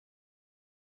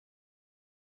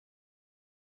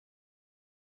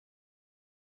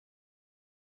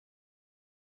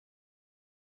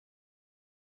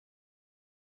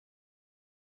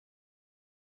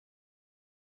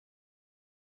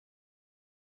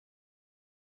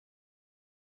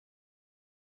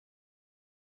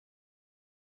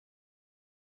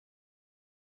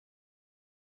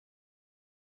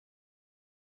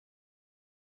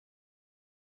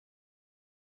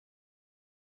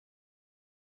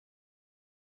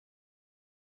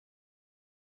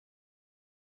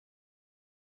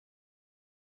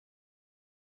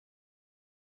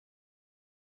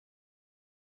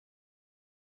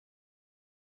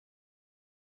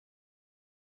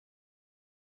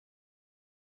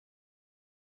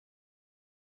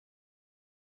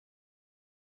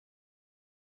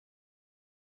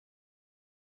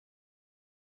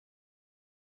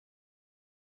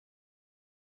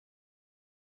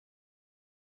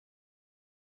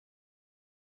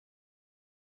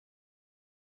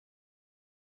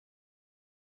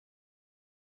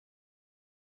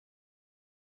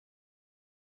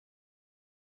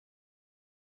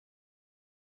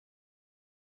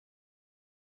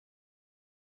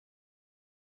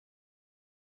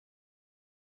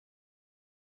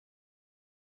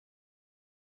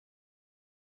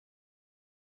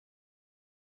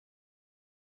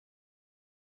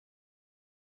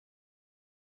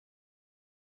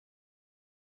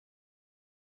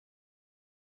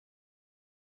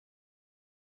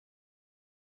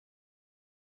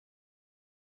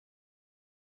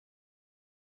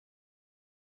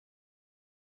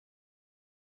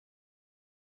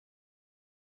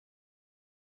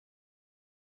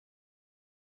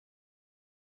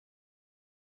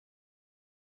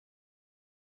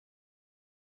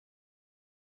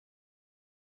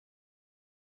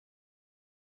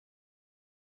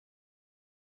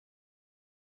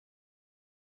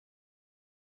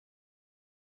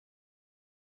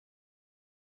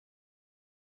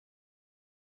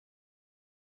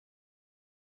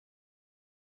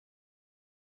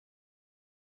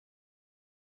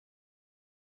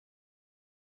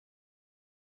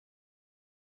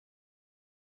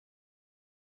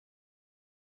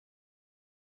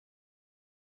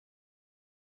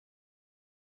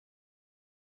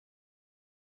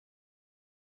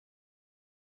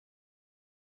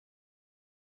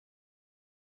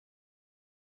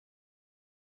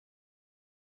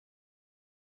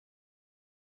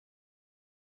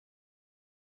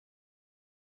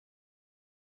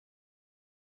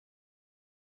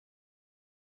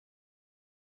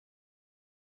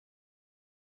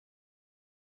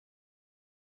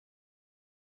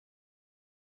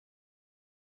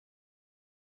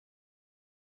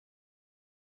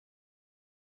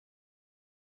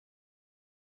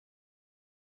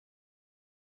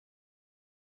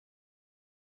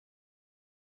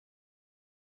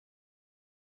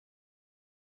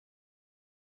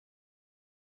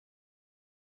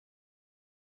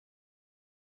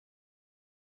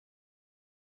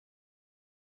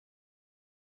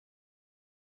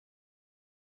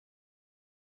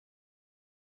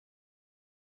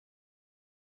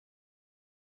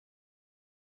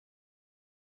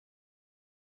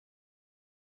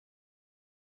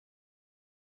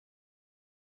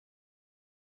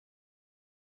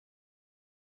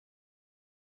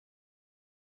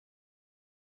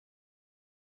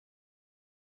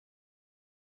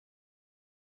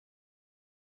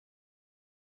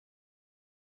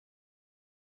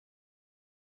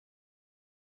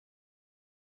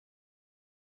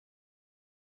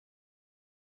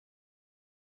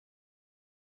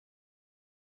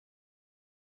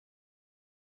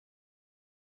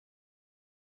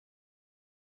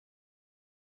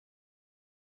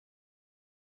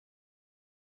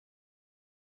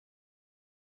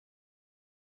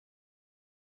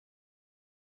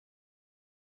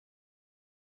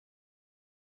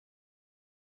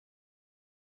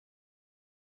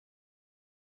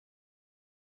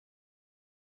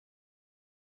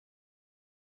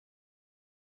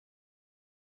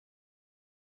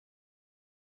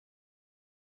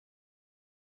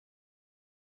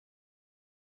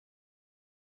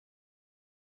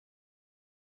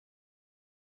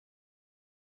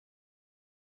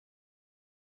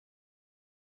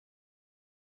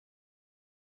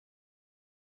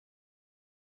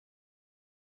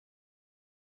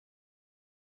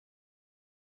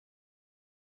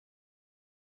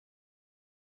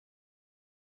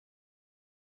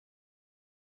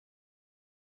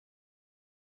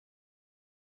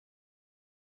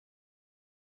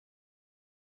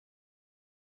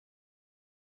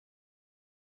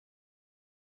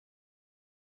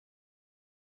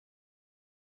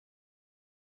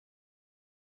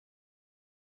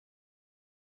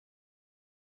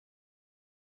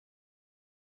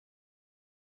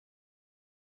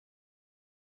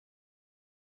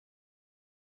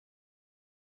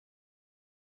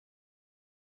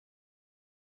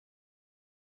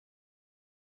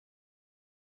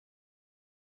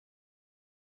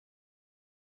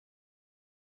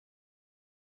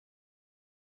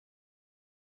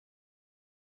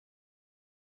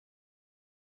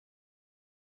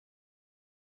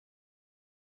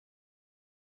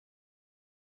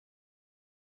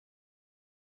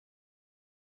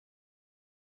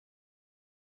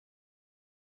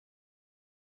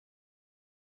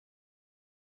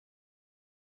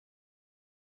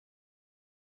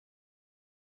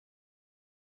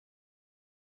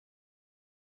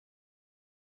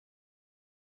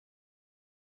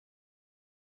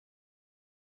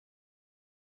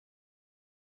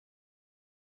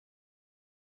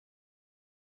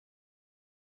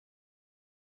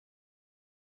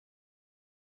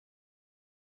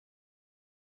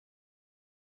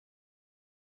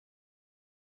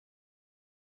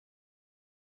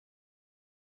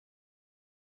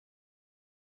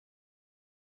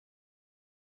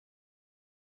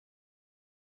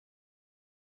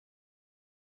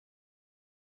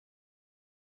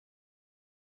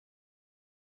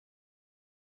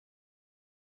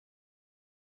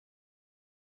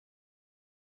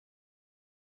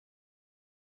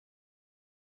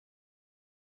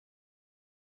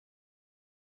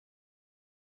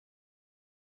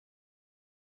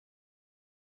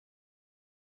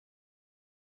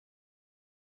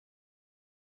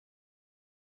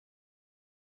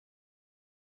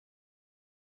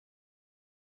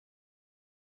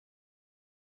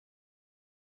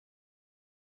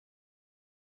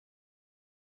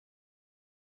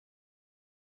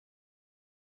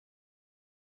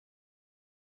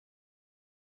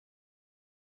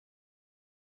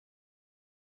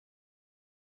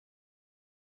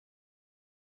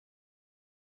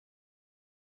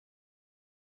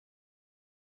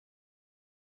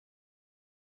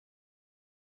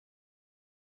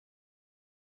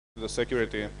the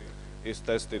security is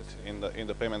tested in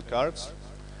the payment cards.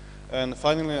 And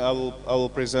finally, I will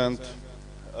present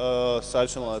a side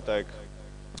channel attack,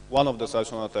 one of the side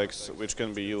channel attacks which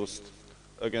can be used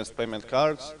against payment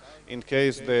cards in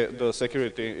case the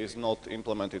security is not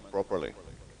implemented properly.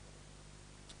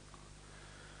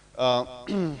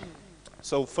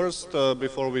 So first,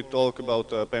 before we talk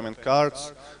about payment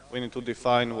cards, we need to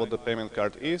define what the payment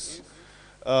card is.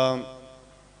 So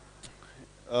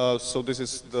this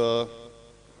is the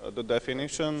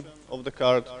definition of the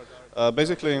card.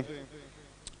 Basically,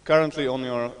 currently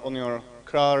on your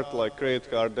card, like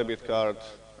credit card, debit card,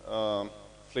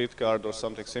 fleet card, or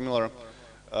something similar,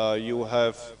 you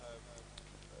have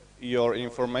your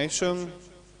information.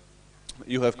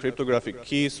 You have cryptographic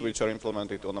keys which are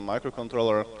implemented on a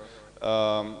microcontroller.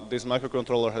 This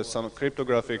microcontroller has some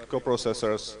cryptographic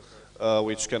coprocessors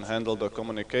which can handle the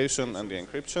communication and the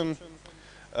encryption.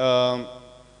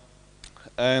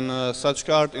 Such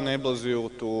card enables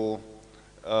you to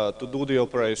do the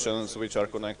operations which are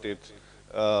connected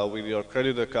with your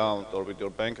credit account or with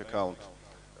your bank account,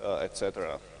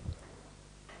 etc.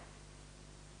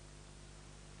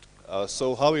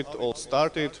 So how it all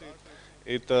started?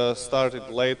 It started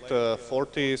late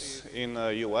 40s in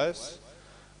US.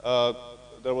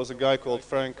 There was a guy called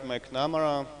Frank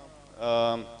McNamara.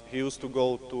 He used to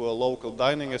go to a local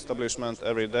dining establishment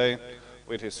every day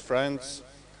with his friends,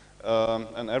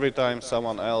 and every time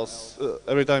someone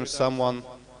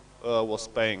was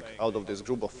paying out of this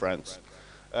group of friends.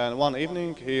 And one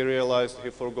evening he realized he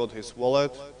forgot his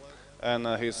wallet, and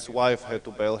his wife had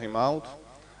to bail him out.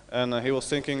 And he was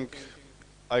thinking,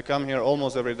 I come here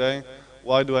almost every day.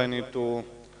 Why do I need to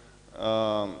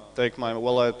take my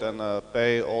wallet and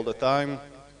pay all the time?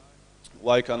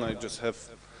 Why can't I just have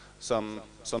some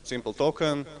simple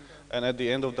token? And at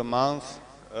the end of the month,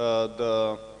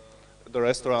 the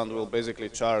restaurant will basically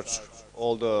charge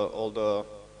all the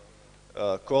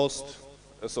cost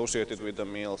associated with the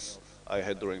meals I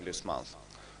had during this month.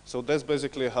 So that's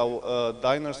basically how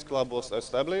Diners Club was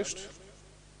established.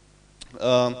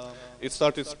 It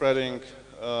started spreading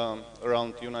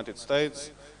around the United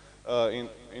States.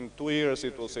 In 2 years,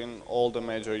 it was in all the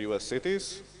major US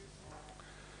cities.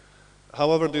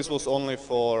 However, this was only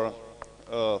for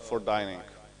dining.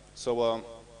 So a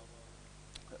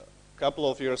couple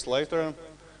of years later,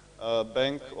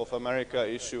 Bank of America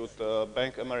issued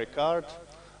Bank AmeriCard,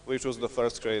 which was the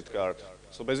first credit card.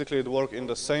 So basically, it worked in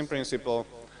the same principle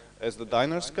as the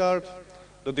Diners card.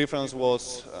 The difference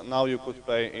was now you could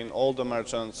pay in all the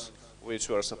merchants which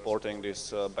were supporting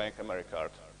this Bank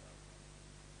AmeriCard.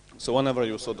 So whenever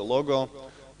you saw the logo,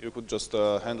 you could just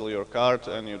handle your card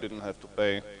and you didn't have to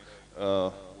pay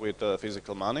with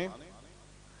physical money.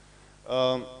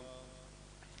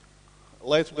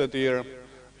 Later that year,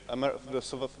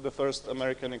 the first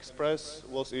American Express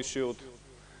was issued,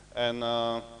 and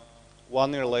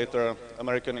 1 year later,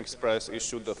 American Express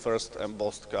issued the first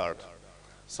embossed card.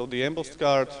 So the embossed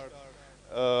card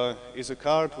is a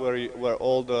card where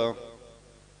all the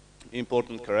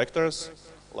important characters,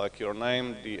 like your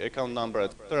name, the account number,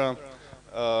 etc.,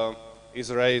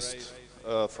 is raised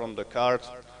from the card,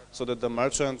 so that the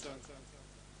merchant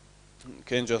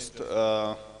can just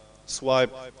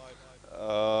swipe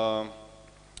a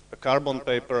carbon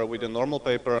paper with a normal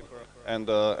paper, and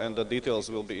the details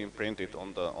will be imprinted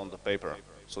on the paper.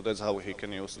 So that's how he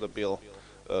can use the bill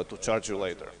to charge you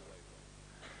later.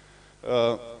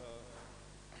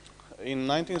 In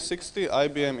 1960,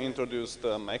 IBM introduced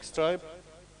magstripe.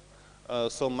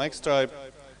 So magstripe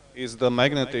is the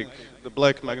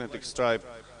black magnetic stripe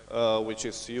which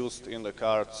is used in the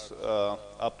cards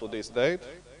up to this date.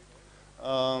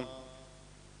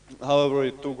 However,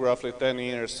 it took roughly 10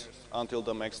 years until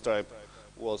the magstripe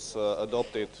was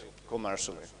adopted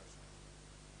commercially.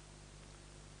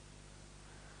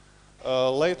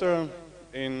 Later,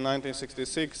 in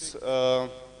 1966,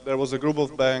 there was a group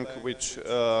of banks which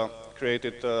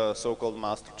created a so-called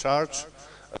master charge.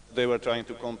 They were trying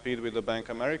to compete with the Bank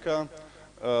America.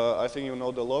 I think you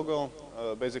know the logo.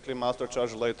 Basically, master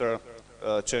charge later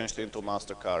changed into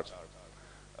MasterCard.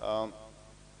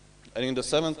 And in the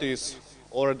 70s,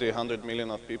 already 100 million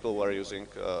of people were using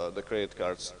the credit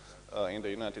cards in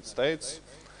the United States.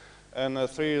 And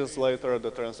 3 years later, the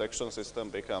transaction system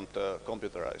became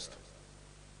computerized.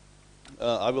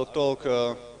 I will talk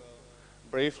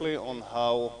briefly on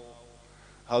how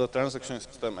the transaction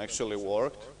system actually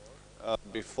worked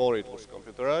before it was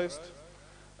computerized.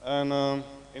 And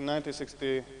in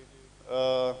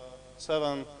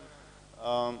 1967,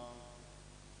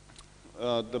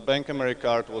 the Bank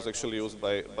AmeriCard was actually used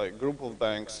by a group of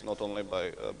banks, not only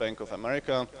by Bank of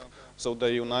America. So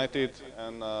they united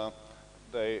and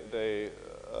they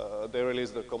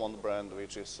released the common brand,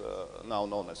 which is now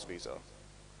known as Visa.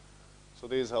 So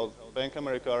this is how Bank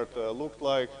America card looked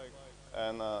like,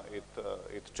 and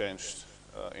it changed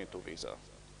into Visa.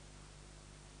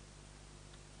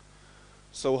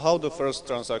 So how the first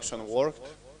transaction worked?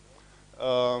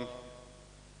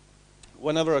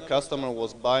 Whenever a customer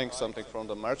was buying something from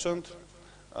the merchant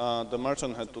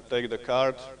had to take the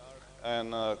card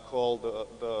and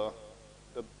call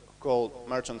call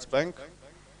merchant's bank,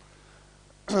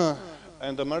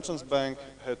 and the merchant's bank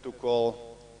had to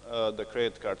call the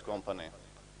credit card company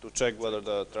to check whether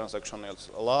the transaction is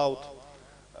allowed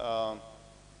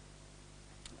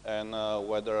and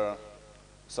whether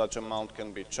such amount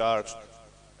can be charged,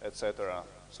 etc.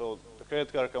 So the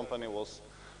credit card company was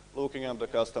looking at the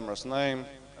customer's name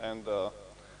and the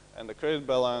credit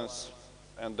balance,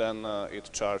 and then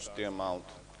it charged the amount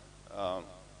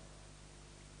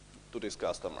to this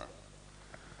customer.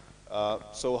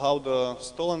 So how the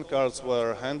stolen cards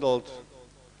were handled,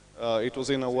 it was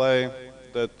in a way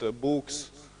that the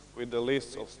books with the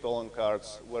lists of stolen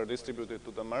cards were distributed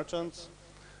to the merchants,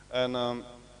 and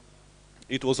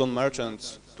it was on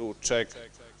merchants to check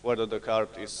whether the card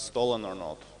is stolen or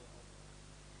not.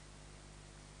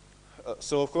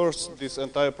 So of course this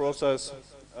entire process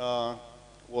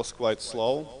was quite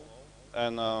slow,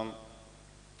 and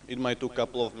it might take a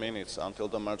couple of minutes until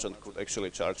the merchant could actually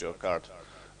charge your card.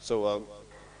 So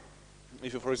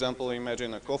if you, for example,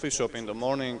 imagine a coffee shop in the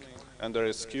morning and there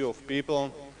is a queue of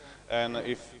people, and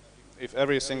if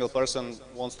every single person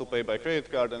wants to pay by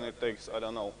credit card, and it takes, I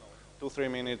don't know, 2-3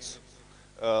 minutes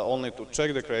only to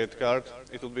check the credit card,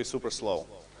 it would be super slow.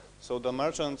 So the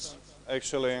merchants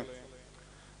actually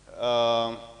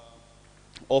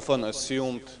often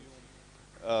assumed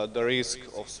the risk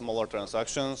of smaller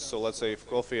transactions. So let's say if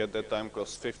coffee at that time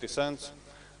cost 50 cents,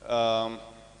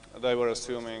 they were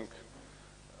assuming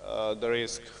the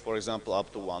risk, for example,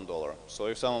 up to $1. So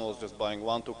if someone was just buying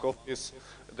 1-2 coffees,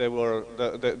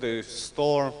 they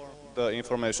store the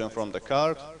information from the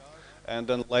card, and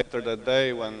then later that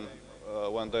day, when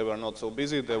they were not so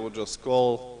busy, they would just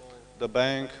call the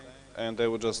bank and they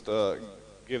would just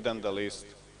give them the list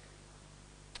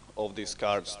of these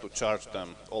cards to charge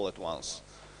them all at once.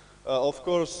 Of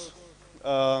course,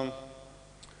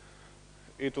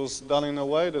 it was done in a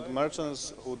way that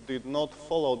merchants who did not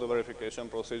follow the verification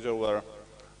procedure were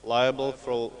liable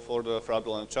for the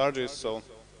fraudulent charges. So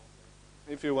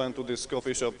if you went to this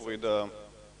coffee shop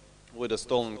with a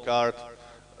stolen card,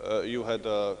 you had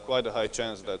quite a high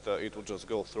chance that it would just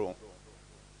go through.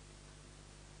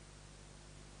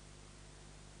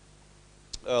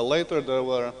 Later there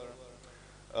were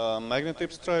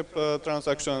magnetic stripe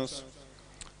transactions.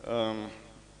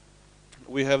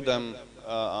 We have them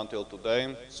until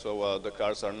today, so the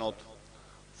cards are not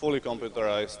fully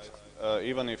computerized.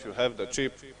 Even if you have the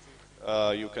chip,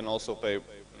 you can also pay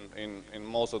in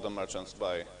most of the merchants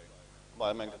by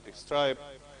magnetic stripe.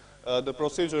 The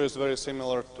procedure is very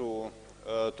similar to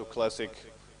classic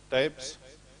tapes.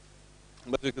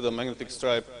 Basically, the magnetic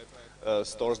stripe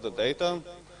stores the data,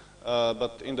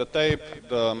 but in the tape,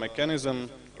 the mechanism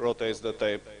rotates the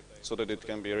tape so that it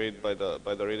can be read by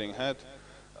the reading head.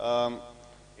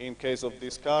 In case of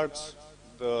these cards,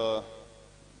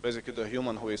 basically the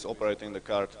human who is operating the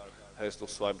card has to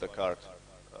swipe the card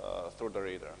through the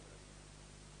reader.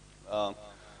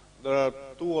 There are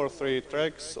 2 or 3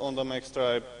 tracks on the mag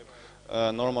stripe.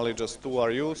 Normally just 2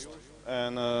 are used,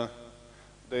 and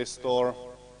they store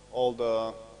all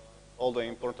the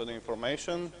important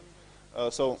information.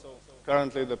 So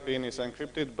currently the PIN is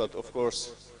encrypted, but of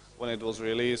course when it was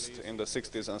released in the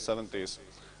 60s and 70s,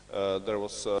 there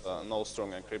was no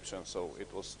strong encryption, so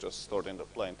it was just stored in the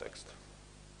plain text.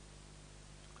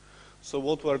 So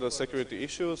what were the security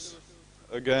issues?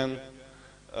 Again,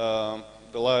 the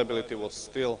liability was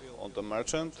still on the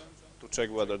merchant to check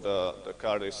whether the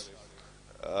card is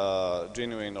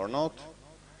genuine or not.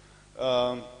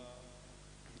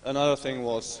 Another thing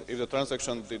was if the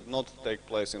transaction did not take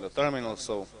place in the terminal,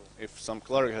 so if some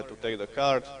clerk had to take the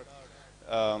card,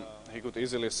 he could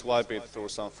easily swipe it through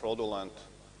some fraudulent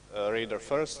reader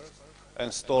first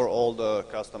and store all the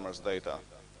customer's data.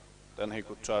 Then he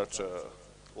could charge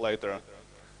later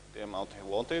the amount he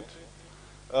wanted.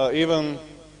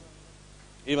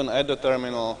 Even at the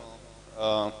terminal,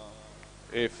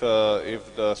 if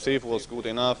the thief was good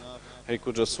enough, he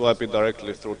could just swipe it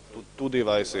directly through 2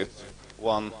 devices,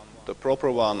 one the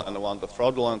proper one and one the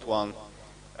fraudulent one,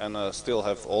 and still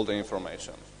have all the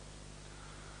information.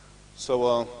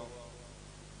 So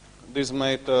this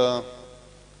made the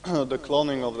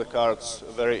cloning of the cards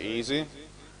very easy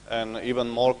and even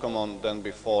more common than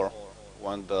before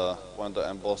when the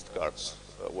embossed cards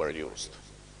were used.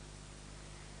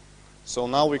 So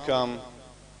now we come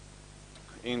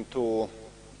into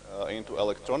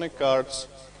electronic cards.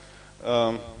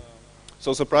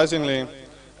 So surprisingly,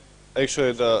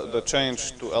 actually the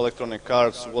change to electronic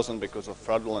cards wasn't because of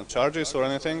fraudulent charges or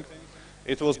anything.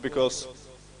 It was because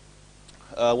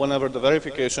whenever the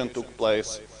verification took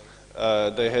place,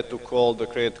 they had to call the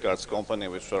credit cards company,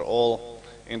 which were all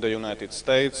in the United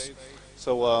States.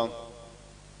 So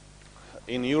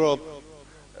in Europe,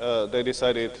 they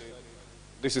decided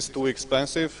this is too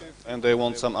expensive and they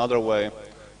want some other way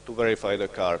to verify the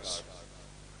cards.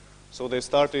 So they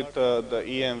started the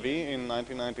EMV in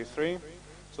 1993.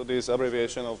 So this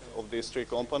abbreviation of these three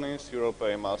companies,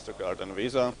 Europay, MasterCard, and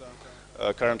Visa.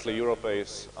 Currently, Europay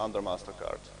is under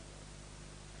MasterCard.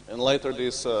 And later,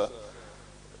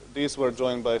 these were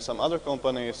joined by some other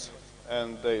companies,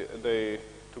 and they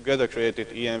together created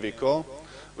EMVCo,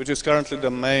 which is currently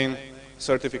the main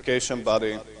certification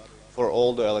body for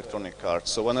all the electronic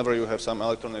cards. So whenever you have some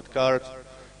electronic card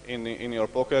in your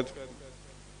pocket,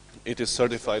 it is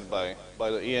certified by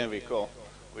the EMVCo,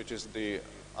 which is the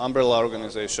umbrella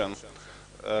organization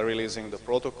releasing the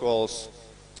protocols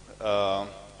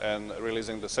and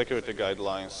releasing the security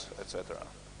guidelines, etc.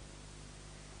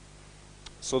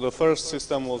 So the first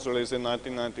system was released in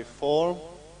 1994,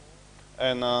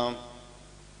 and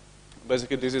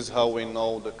basically this is how we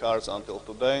know the cards until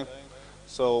today.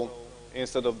 So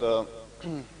instead of the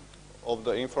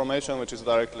information which is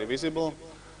directly visible,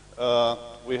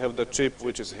 we have the chip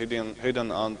which is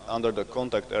hidden under the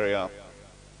contact area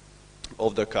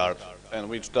of the card, and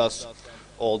which does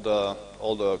all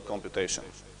the computation.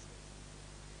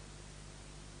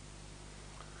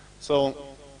 So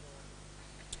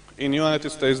in United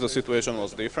States the situation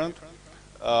was different.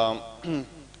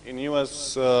 In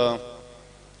US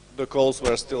the calls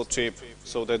were still cheap,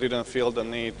 so they didn't feel the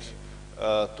need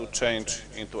to change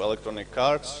into electronic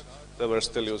cards. They were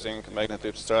still using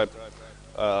magnetic stripe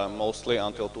mostly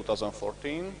until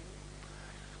 2014.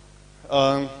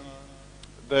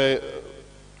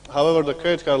 However, the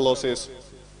credit card losses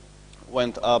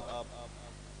went up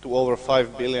to over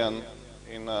 5 billion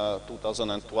in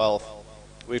 2012,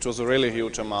 which was a really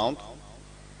huge amount.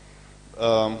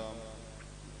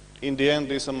 In the end,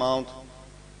 this amount,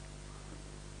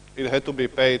 it had to be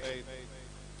paid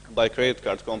by credit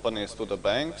card companies to the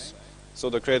banks. So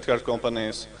the credit card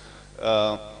companies,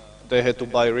 they had to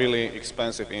buy really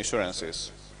expensive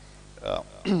insurances.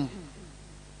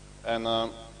 And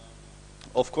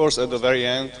of course, at the very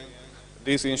end,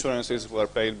 these insurances were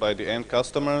paid by the end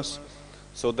customers.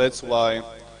 So that's why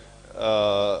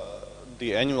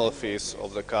the annual fees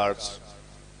of the cards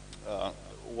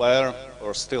were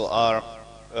or still are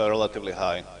relatively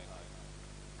high.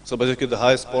 So basically the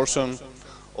highest portion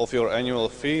of your annual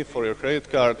fee for your credit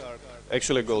card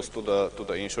actually goes to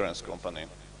the insurance company.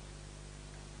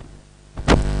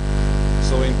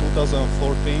 So in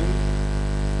 2014,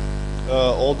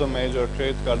 all the major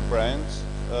credit card brands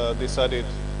decided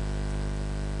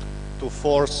to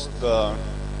force the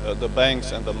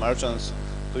banks and the merchants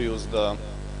to use the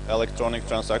electronic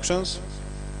transactions.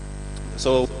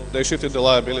 So they shifted the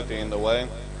liability in the way.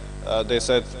 They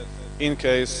said, in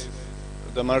case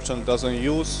the merchant doesn't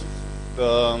use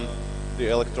the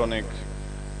electronic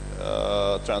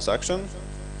transaction,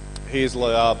 he is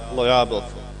liable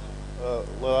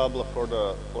for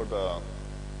the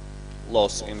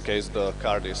loss in case the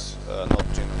card is not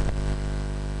genuine.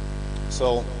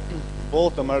 So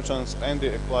both the merchants and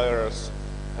the acquirers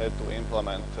had to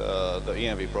implement the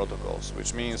EMV protocols,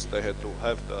 which means they had to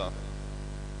have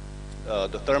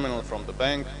the terminal from the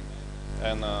bank,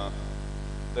 and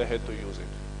they had to use it.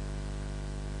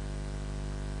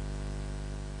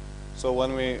 So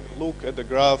when we look at the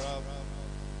graph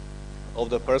of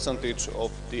the percentage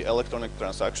of the electronic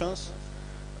transactions,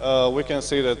 we can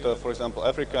see that, for example,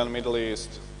 Africa and Middle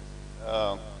East,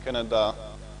 Canada,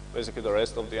 basically the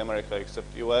rest of the America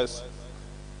except US,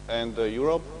 and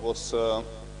Europe was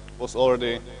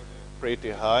already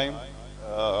pretty high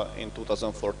in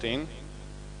 2014.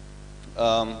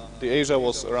 The Asia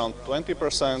was around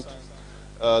 20%.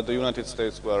 The United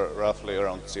States were roughly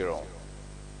around 0.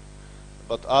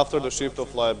 But after the shift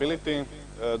of liability,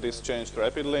 this changed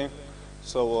rapidly.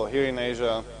 So here in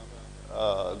Asia,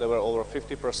 there were over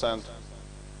 50%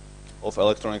 of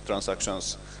electronic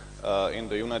transactions. In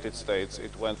the United States,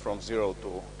 it went from 0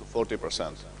 to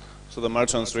 40%. So the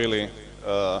merchants really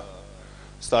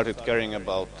started caring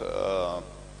about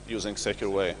using secure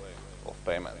way of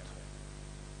payment.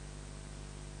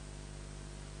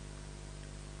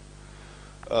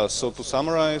 So to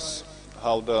summarize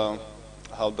how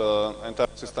the entire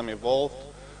system evolved,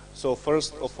 so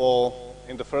first of all,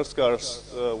 in the first cars,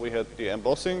 we had the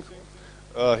embossing.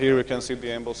 Here we can see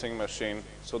the embossing machine.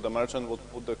 So the merchant would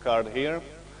put the card here,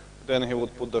 then he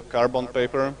would put the carbon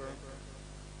paper,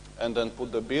 and then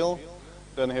put the bill.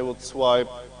 Then he would swipe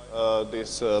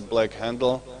this black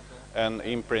handle and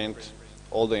imprint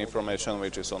all the information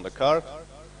which is on the card.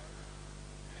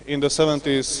 In the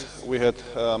 70s, we had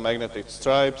magnetic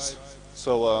stripes,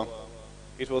 so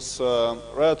it was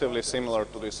relatively similar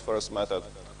to this first method,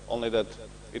 only that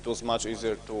it was much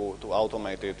easier to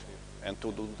automate it and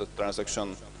to do the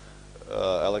transaction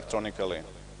electronically.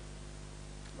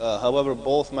 However,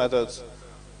 both methods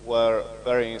were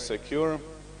very insecure.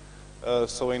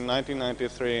 So in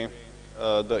 1993,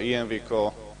 the EMV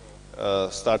Co.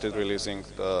 started releasing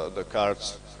the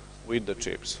cards with the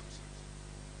chips.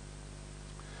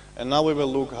 And now we will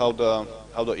look how the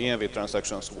EMV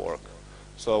transactions work.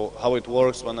 So how it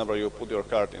works whenever you put your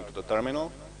card into the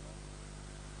terminal.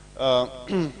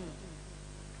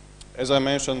 As I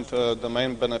mentioned, the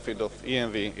main benefit of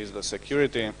EMV is the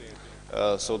security.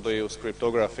 So they use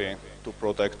cryptography to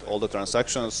protect all the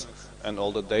transactions and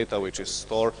all the data which is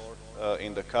stored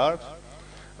in the card.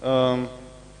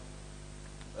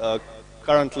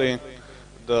 Currently,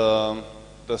 the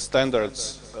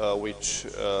standards which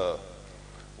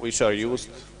are used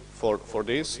for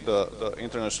this, the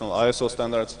international ISO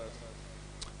standards,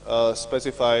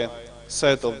 specify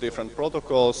set of different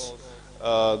protocols.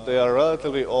 They are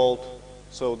relatively old,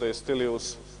 so they still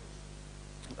use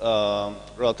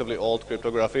relatively old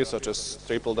cryptography, such as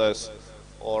SSS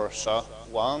or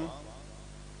SHA-1.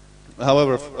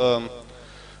 However,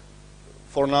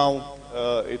 for now,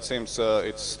 it seems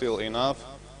it's still enough,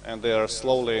 and they are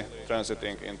slowly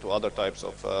transiting into other types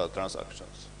of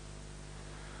transactions.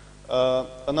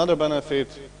 Another benefit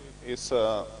is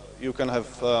you can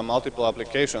have multiple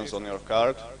applications on your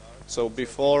card. So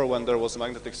before, when there was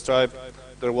magnetic stripe,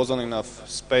 there wasn't enough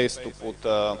space to put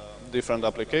different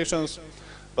applications.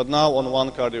 But now on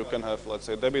one card you can have, let's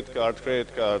say, debit card,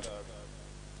 credit card,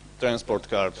 transport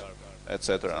card,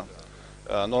 etc.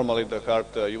 Normally the card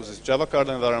uses Java card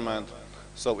environment,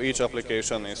 so each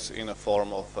application is in a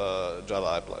form of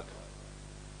Java applet.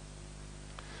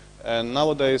 And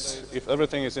nowadays, if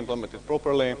everything is implemented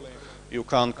properly, you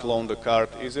can't clone the card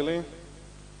easily.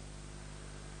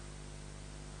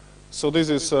 So this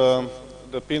is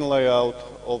the pin layout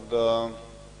of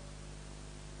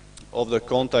the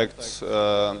contacts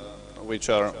which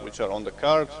are on the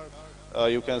card.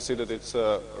 You can see that it's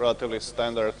a relatively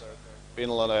standard pin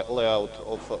layout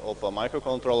of a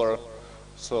microcontroller.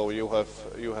 So you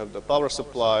have the power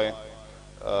supply,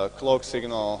 clock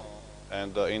signal,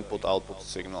 and the input-output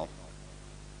signal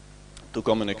to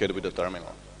communicate with the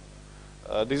terminal.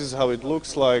 This is how it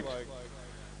looks like.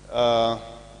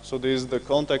 So this is the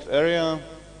contact area,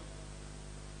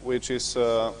 which is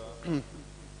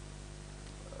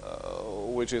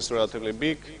relatively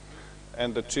big,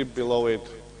 and the chip below it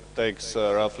takes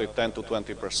roughly 10 to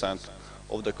 20%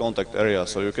 of the contact area.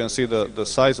 So you can see the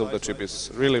size of the chip is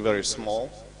really very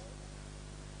small.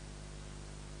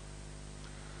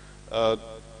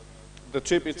 The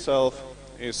chip itself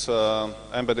is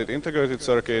embedded integrated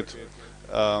circuit.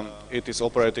 It is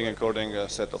operating according to a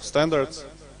set of standards.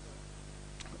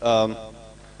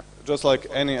 Just like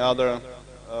any other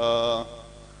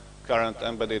current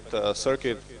embedded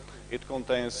circuit, it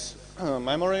contains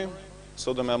memory.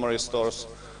 So the memory stores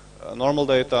normal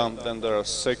data. Then there are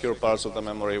secure parts of the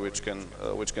memory which can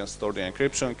store the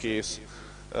encryption keys,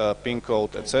 pin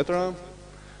code, etc.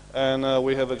 And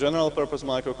we have a general purpose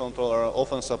microcontroller,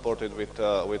 often supported with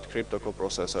crypto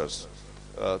coprocessors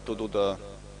to do the.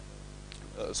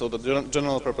 So the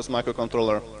general purpose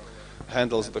microcontroller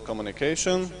handles the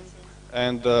communication,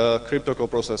 and the crypto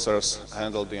coprocessors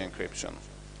handle the encryption,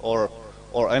 or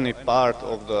any part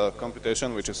of the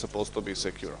computation which is supposed to be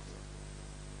secure.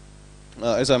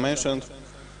 As I mentioned,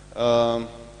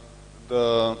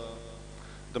 the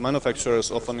manufacturers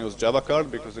often use Java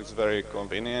card because it's very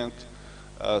convenient.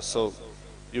 So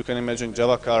you can imagine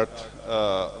Java card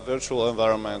virtual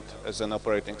environment as an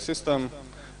operating system,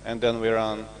 and then we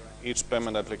run each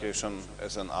payment application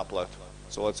as an applet.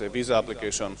 So let's say Visa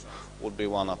application would be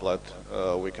one applet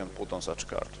we can put on such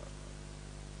card.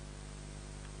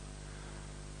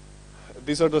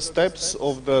 These are the steps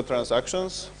of the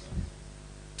transactions.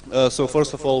 So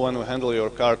first of all, when we handle your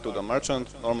card to the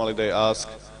merchant, normally they ask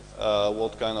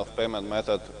what kind of payment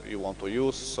method you want to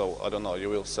use. So I don't know, you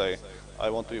will say, I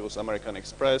want to use American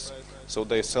Express. So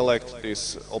they select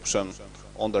this option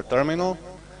on their terminal,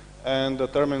 and the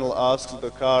terminal asks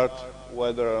the card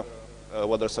whether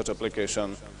such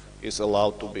application is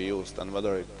allowed to be used and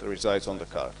whether it resides on the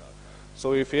card.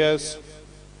 So if yes,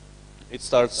 it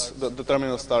starts, the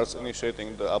terminal starts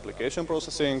initiating the application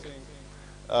processing.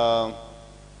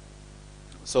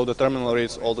 So the terminal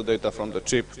reads all the data from the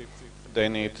chip they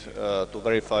need to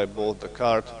verify both the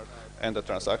card and the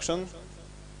transaction.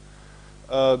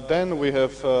 Then we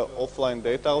have offline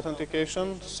data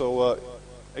authentication. So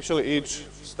actually each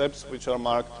steps which are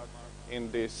marked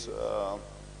in this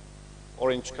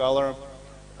orange color,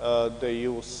 they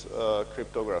use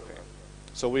cryptography.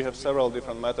 So we have several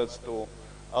different methods to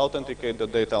authenticate the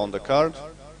data on the card.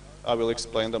 I will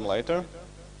explain them later.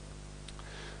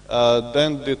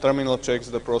 Then the terminal checks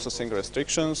the processing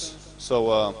restrictions.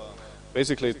 So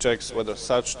basically it checks whether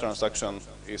such transaction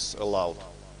is allowed.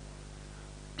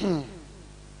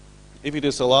 If it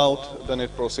is allowed, then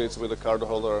it proceeds with the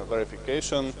cardholder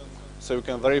verification. So you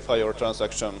can verify your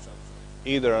transaction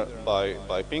either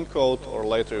by PIN code, or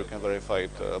later you can verify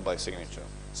it by signature.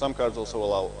 Some cards also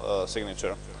allow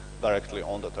signature directly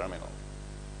on the terminal.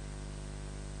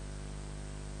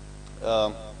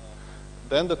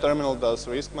 Then the terminal does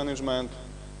risk management.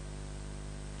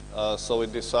 So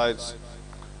it decides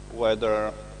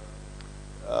whether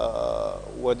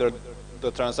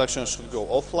the transaction should go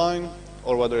offline,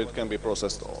 or whether it can be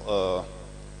processed,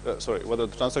 whether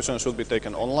the transaction should be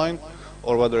taken online,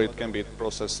 or whether it can be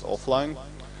processed offline.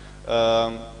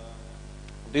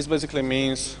 This basically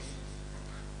means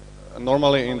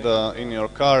normally in your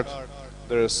card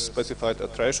there is specified a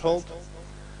threshold.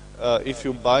 If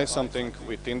you buy something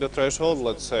within the threshold,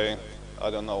 let's say, I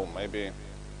don't know, maybe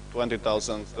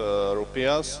 20,000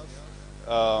 rupias,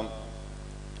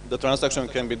 the transaction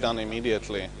can be done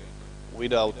immediately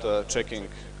without checking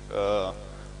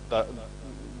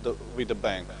with the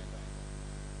bank.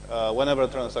 Whenever a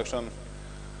transaction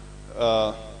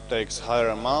takes higher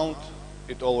amount,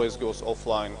 it always goes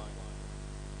offline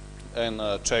and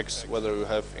checks whether you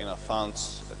have enough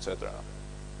funds, etc.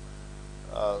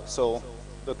 So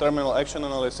the terminal action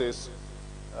analysis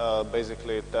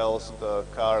basically tells the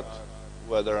card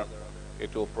whether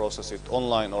it will process it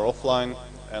online or offline,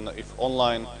 and if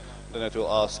online, then it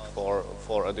will ask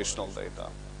for additional data.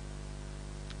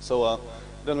 So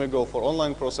then we go for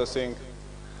online processing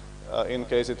in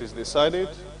case it is decided,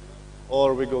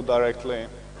 or we go directly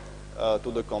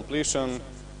to the completion.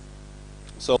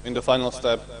 So in the final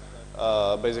step,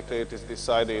 basically it is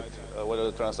decided whether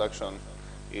the transaction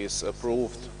is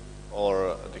approved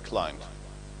or declined.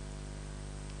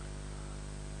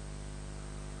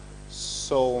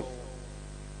 So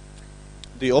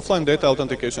the offline data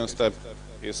authentication step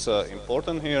is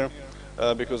important here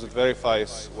because it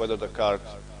verifies whether the card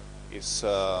is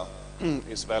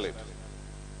valid.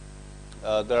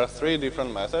 There are three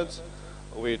different methods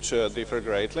which differ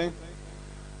greatly.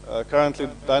 Currently,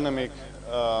 dynamic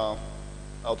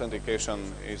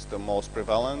authentication is the most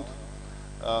prevalent.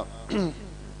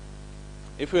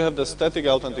 If we have the static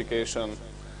authentication,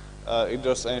 it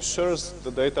just ensures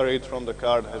the data read from the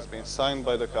card has been signed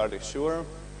by the card issuer.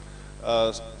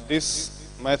 This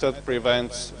method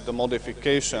prevents the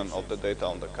modification of the data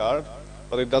on the card,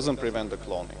 but it doesn't prevent the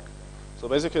cloning. So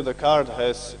basically the card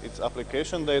has its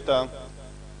application data,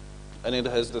 and it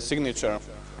has the signature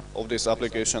of this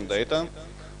application data,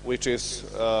 which is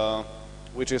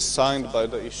signed by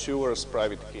the issuer's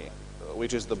private key,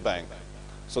 which is the bank.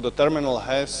 So the terminal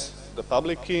has the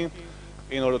public key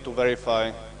in order to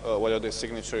verify whether the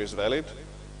signature is valid.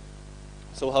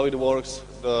 So how it works,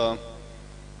 the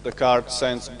card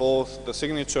sends both the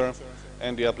signature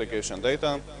and the application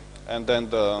data, and then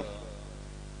the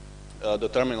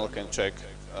terminal can check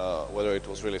whether it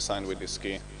was really signed with this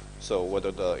key, so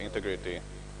whether the integrity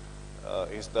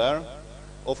is there.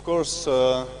 Of course,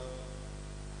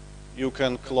 you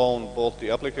can clone both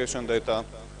the application data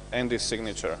and the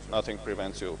signature. Nothing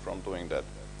prevents you from doing that.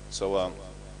 So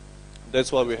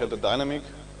that's why we have the dynamic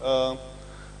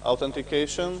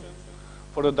authentication.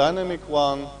 For the dynamic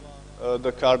one,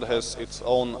 the card has its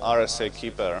own RSA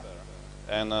key pair,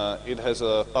 and it has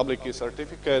a public key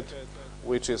certificate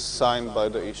which is signed by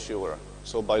the issuer,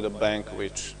 so by the bank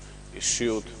which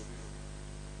issued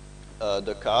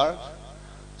the card.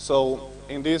 So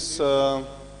in this type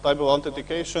of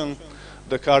authentication,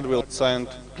 the card will send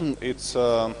its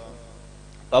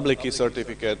public key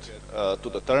certificate to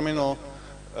the terminal.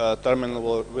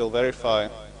 Terminal will verify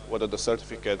whether the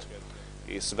certificate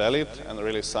is valid and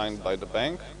really signed by the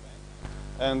bank.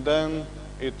 And then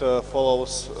it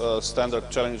follows standard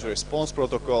challenge response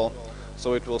protocol.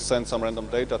 So it will send some random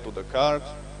data to the card,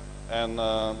 and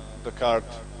the card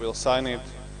will sign it,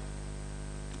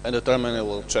 and the terminal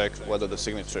will check whether the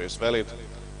signature is valid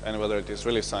and whether it is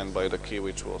really signed by the key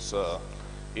which was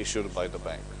issued by the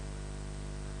bank.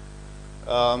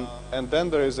 And then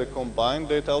there is a combined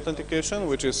data authentication,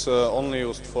 which is only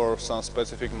used for some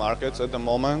specific markets at the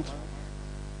moment.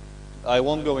 I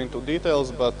won't go into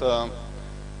details, but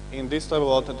in this type of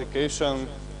authentication,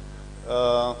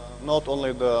 not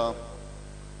only the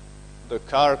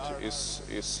card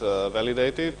is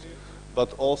validated,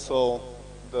 but also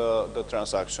the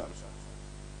transaction.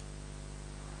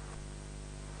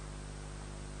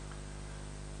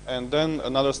 And then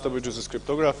another step which uses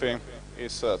cryptography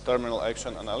is terminal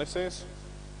action analysis,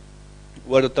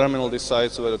 where the terminal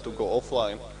decides whether to go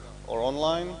offline or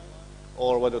online,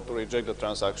 or whether to reject the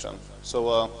transaction.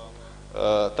 So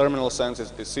terminal sends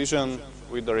its decision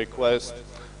with the request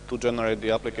to generate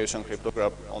the application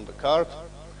cryptogram on the card,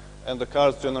 and the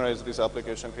card generates this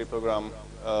application cryptogram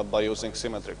by using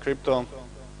symmetric crypto,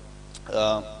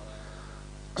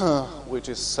 which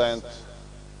is sent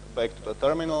back to the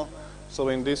terminal. So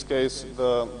in this case,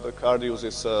 the card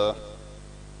uses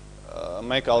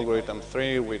make algorithm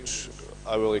 3, which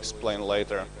I will explain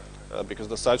later, because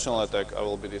the side channel attack I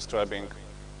will be describing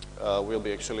will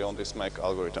be actually on this make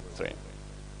algorithm 3.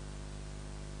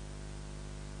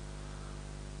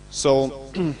 So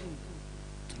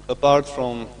apart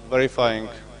from verifying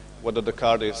whether the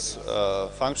card is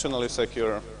functionally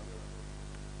secure,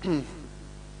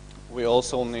 we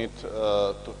also need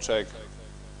to check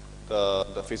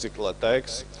the physical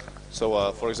attacks.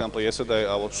 So for example, yesterday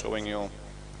I was showing you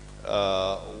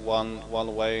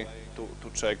one way to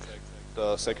check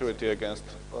the security against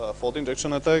fault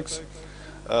injection attacks,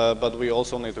 but we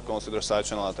also need to consider side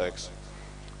channel attacks.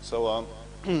 So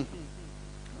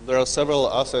there are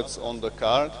several assets on the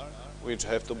card which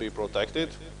have to be protected.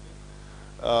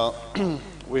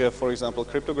 We have, for example,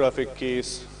 cryptographic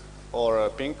keys or a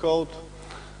PIN code.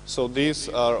 So these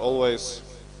are always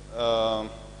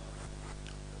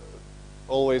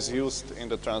used in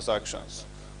the transactions.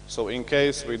 So in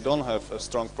case we don't have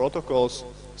strong protocols,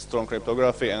 strong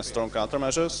cryptography, and strong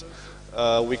countermeasures,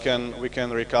 we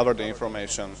can recover the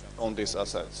information on these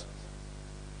assets.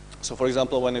 So for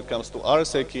example, when it comes to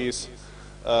RSA keys,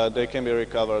 they can be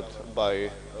recovered by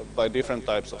different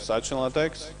types of side channel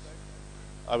attacks.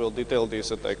 I will detail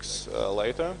these attacks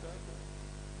later.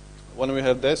 When we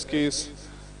have DES keys,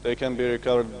 they can be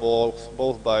recovered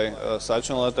both by side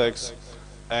channel attacks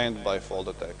and by fault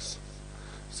attacks.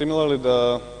 Similarly,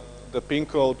 the PIN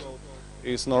code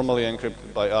is normally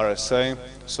encrypted by RSA,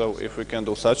 so if we can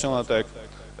do side channel attack,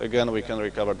 again we can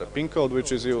recover the PIN code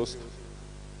which is used.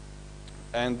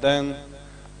 And then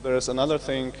there is another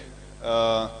thing,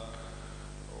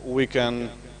 we can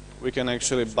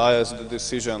actually bias the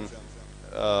decision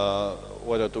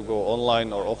whether to go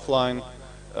online or offline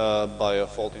by a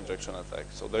fault injection attack.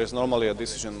 So there is normally a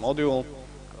decision module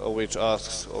which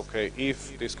asks, okay,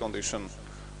 if this condition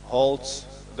holds,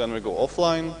 then we go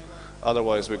offline,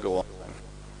 otherwise we go online.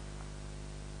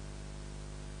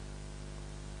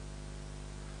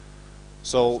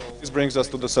 So this brings us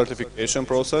to the certification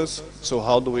process. So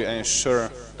how do we ensure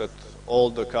that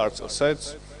all the card's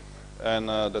assets and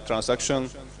the transaction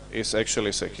is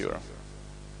actually secure?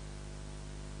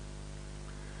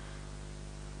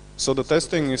 So the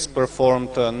testing is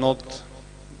performed not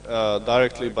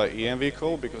directly by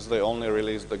EMVCo, because they only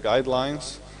release the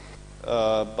guidelines,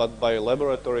 but by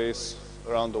laboratories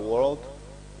around the world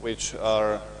which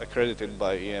are accredited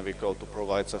by EMVCo to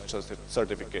provide such a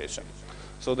certification.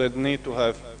 So they need to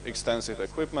have extensive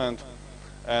equipment,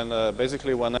 and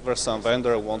basically whenever some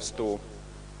vendor wants to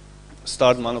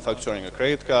start manufacturing a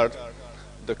credit card,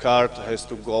 the card has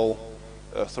to go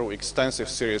through extensive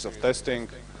series of testing,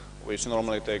 which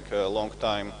normally take a long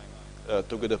time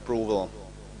to get approval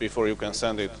before you can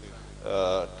send it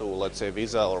to, let's say,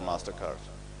 Visa or MasterCard.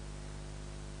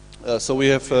 So we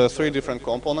have 3 different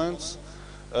components.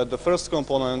 The first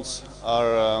components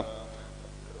are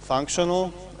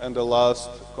functional, and the last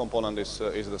component is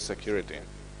the security.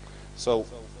 So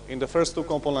in the first 2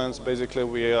 components, basically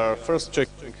we are first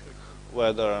checking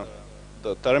whether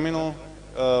the terminal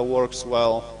works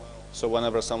well. So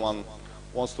whenever someone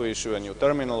wants to issue a new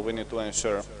terminal, we need to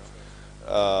ensure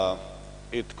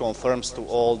it conforms to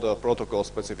all the protocol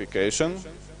specification,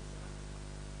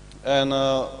 and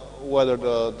whether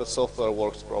the software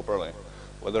works properly,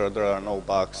 whether there are no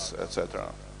bugs,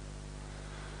 etc.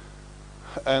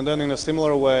 And then in a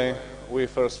similar way, we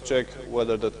first check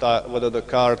whether the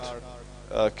card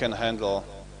can handle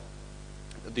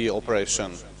the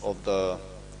operation of the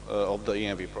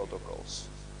EMV protocols.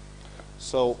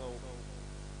 So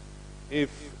if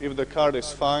the card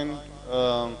is fine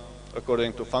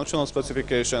according to functional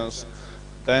specifications,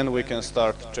 then we can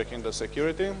start checking the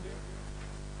security.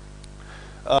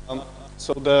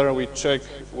 So there we check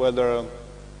whether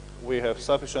we have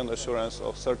sufficient assurance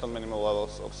of certain minimal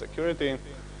levels of security,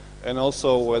 and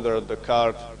also whether the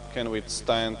card can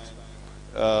withstand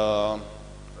common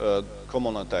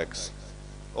attacks.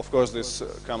 Of course, this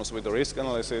comes with the risk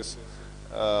analysis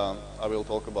I will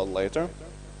talk about later.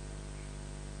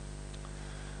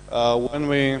 When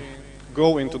we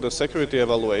go into the security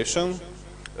evaluation,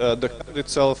 the card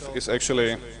itself is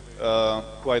actually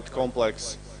quite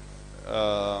complex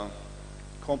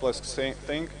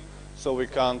thing, so we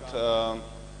can't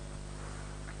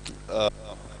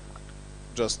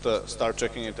just start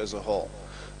checking it as a whole.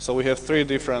 So we have 3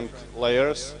 different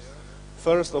layers.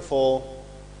 First of all,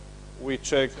 we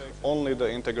check only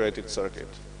the integrated circuit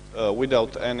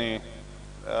without any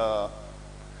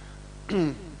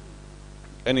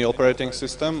any operating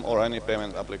system or any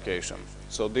payment application.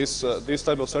 So this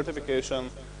type of certification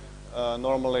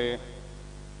normally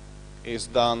is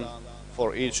done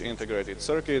for each integrated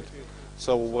circuit.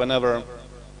 So whenever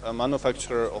a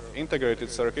manufacturer of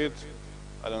integrated circuit,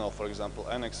 I don't know, for example,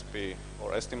 NXP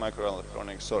or ST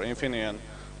Microelectronics or Infineon,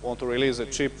 want to release a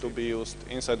chip to be used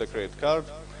inside the credit card,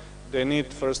 they need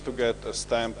first to get a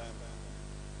stamp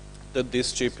that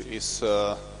this chip is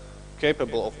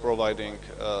capable of providing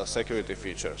security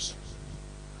features.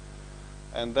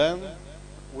 And then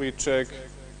we check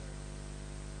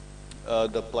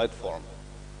the platform.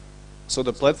 So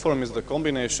the platform is the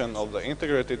combination of the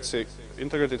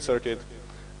integrated circuit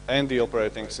and the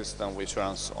operating system which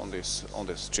runs on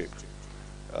this chip.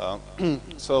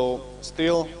 So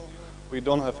still, we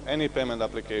don't have any payment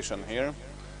application here.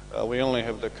 We only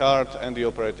have the card and the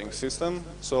operating system.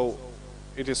 So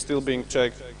it is still being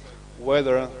checked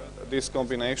whether this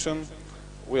combination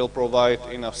will provide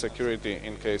enough security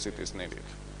in case it is needed.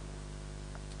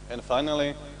 And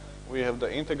finally, we have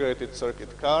the integrated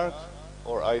circuit card,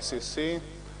 or ICC,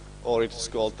 or it is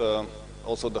called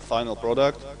also the final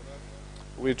product,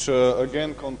 which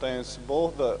again contains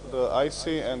both the IC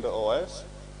and the OS,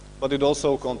 but it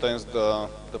also contains the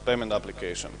payment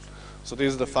application. So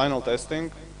this is the final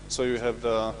testing. So you have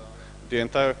the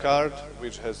entire card,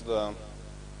 which has the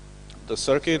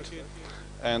circuit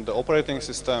and the operating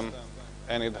system,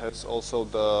 and it has also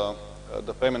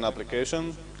the payment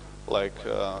application, like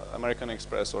American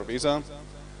Express or Visa,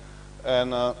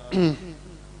 and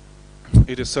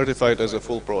it is certified as a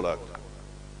full product.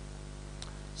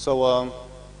 So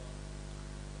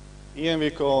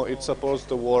EMVCO, it supports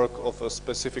the work of a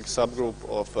specific subgroup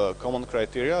of common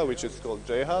criteria, which is called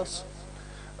JHAS.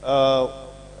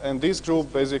 And this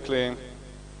group basically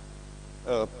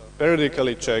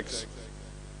periodically checks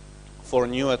for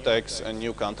new attacks and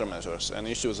new countermeasures and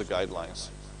issues the guidelines.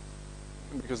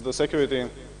 Because the security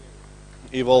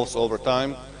evolves over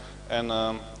time,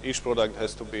 and each product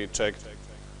has to be checked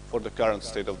for the current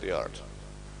state of the art.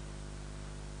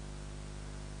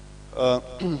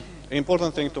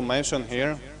 Important thing to mention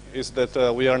here is that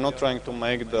we are not trying to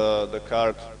make the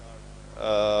card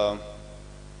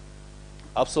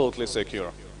absolutely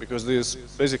secure, because this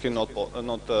is basically not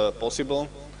possible.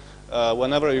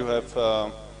 Whenever you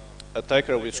have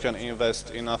attacker which can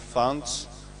invest enough funds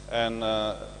and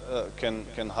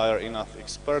can hire enough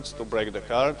experts to break the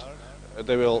card,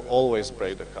 they will always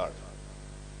break the card.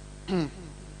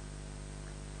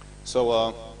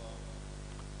 So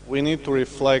we need to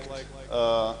reflect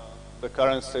the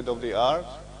current state of the art.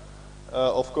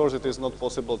 Of course, it is not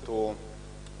possible to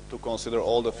consider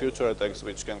all the future attacks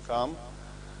which can come.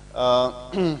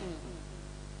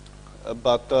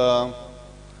 But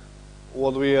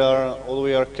what we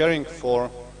are caring for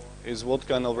is what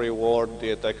kind of reward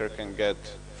the attacker can get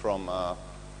from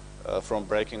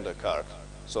breaking the card.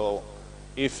 So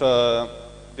if the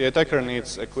attacker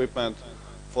needs equipment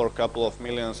for a couple of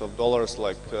millions of dollars,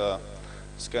 like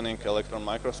scanning electron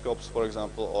microscopes, for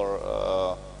example,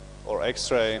 or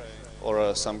X-ray,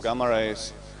 or some gamma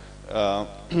rays,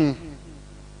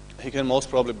 he can most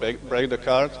probably break the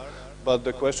card. But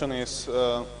the question is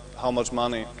how much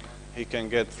money he can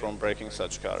get from breaking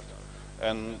such card,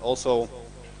 and also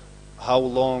how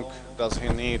long does he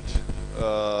need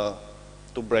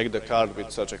to break the card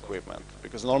with such equipment?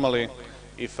 Because normally,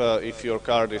 if your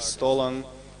card is stolen,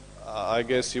 I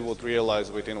guess you would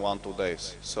realize within 1-2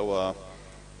 days. So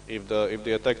if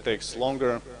the attack takes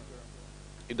longer,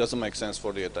 it doesn't make sense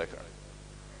for the attacker.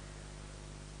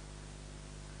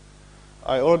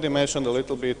 I already mentioned a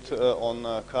little bit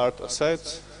on card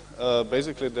assets.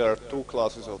 Basically, there are 2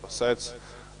 classes of assets.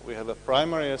 We have the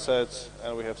primary assets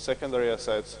and we have secondary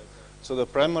assets. So the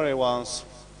primary ones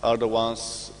are the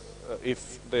ones,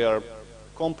 if they are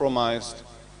compromised,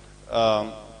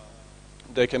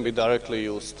 they can be directly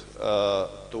used to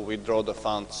withdraw the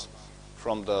funds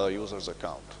from the user's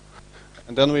account.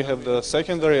 And then we have the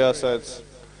secondary assets.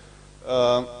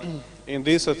 In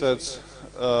these assets,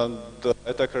 the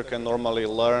attacker can normally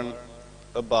learn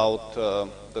about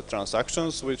the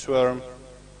transactions which were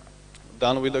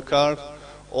done with the card,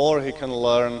 or he can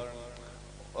learn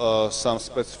some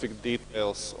specific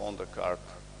details on the card,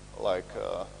 like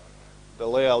the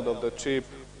layout of the chip,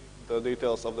 the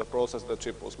details of the process the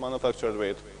chip was manufactured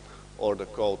with, or the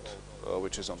code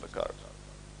which is on the card.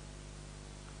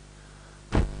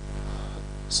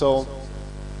 So,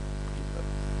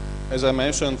 as I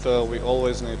mentioned, we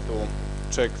always need to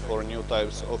check for new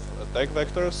types of attack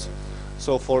vectors.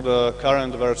 So for the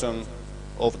current version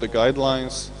of the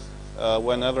guidelines,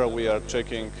 whenever we are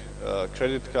checking a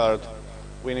credit card,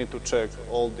 we need to check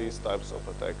all these types of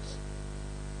attacks.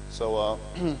 So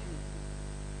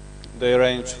they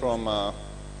range from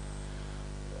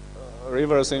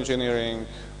reverse engineering,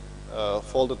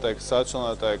 fault attacks,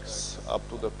 satchel attacks, up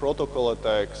to the protocol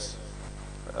attacks,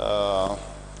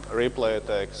 replay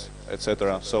attacks,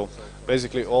 etc. So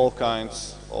basically all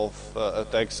kinds of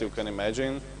attacks you can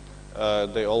imagine,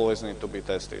 they always need to be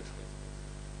tested.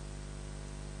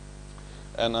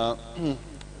 And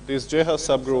this JHA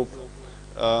subgroup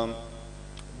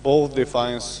both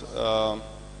defines on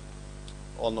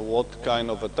what kind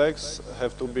of attacks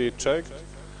have to be checked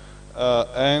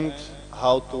and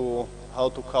how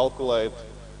to calculate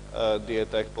the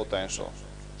attack potential.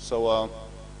 So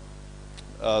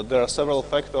there are several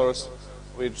factors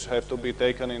which have to be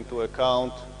taken into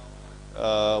account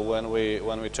when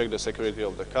we check the security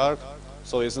of the card.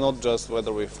 So it's not just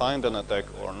whether we find an attack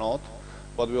or not,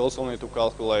 but we also need to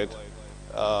calculate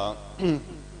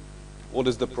what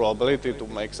is the probability to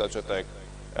make such attack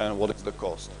and what is the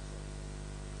cost.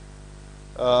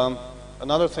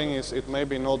 Another thing is it may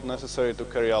be not necessary to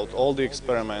carry out all the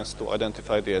experiments to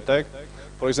identify the attack.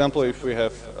 For example, if we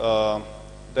have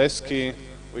desk key,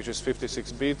 which is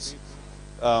 56 bits,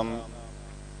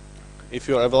 if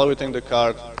you are evaluating the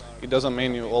card, it doesn't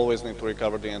mean you always need to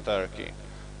recover the entire key.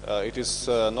 It is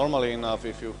normally enough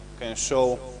if you can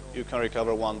show you can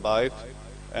recover one byte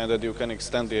and that you can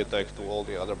extend the attack to all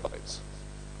the other bytes.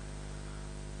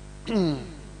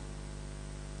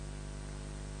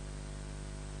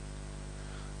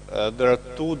 There are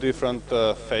two different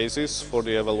phases for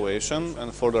the evaluation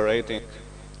and for the rating,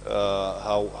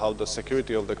 how the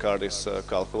security of the card is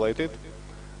calculated.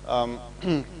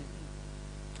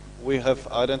 We have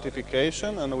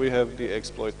identification and we have the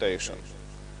exploitation.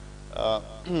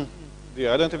 The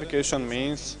identification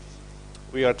means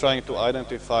we are trying to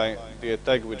identify the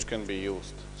attack which can be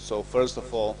used. So first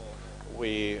of all,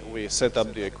 we set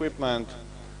up the equipment.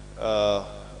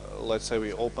 Let's say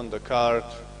we open the card,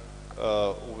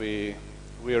 we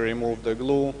remove the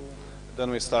glue,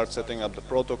 then we start setting up the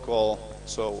protocol.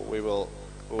 So we will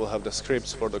have the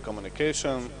scripts for the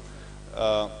communication.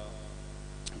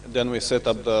 Then we set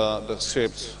up the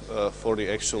scripts for the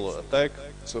actual attack,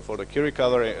 so for the key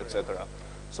recovery, etc.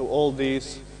 So all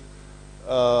these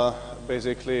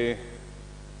basically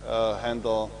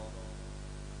handle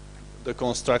the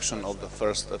construction of the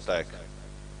first attack.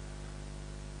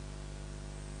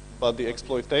 But the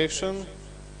exploitation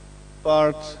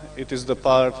part, it is the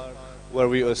part where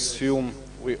we assume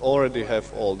we already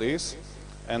have all these,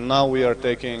 and now we are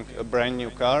taking a brand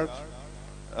new card.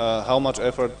 How much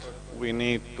effort we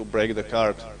need to break the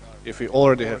card if we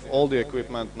already have all the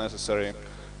equipment necessary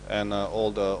and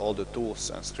all the tools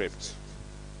and scripts.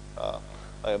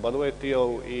 By the way,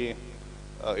 TOE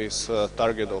is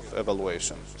target of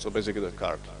evaluation, so basically the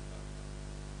card.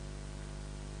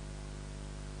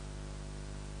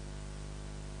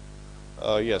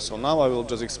 Yes, so now I will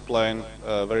just explain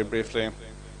very briefly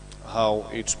how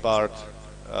each part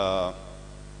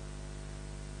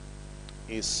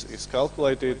is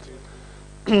calculated.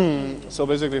 So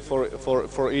basically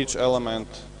for each element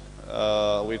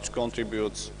which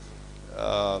contributes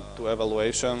to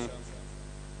evaluation,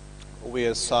 we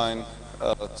assign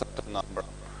a certain number.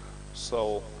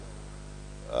 So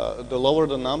the lower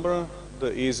the number,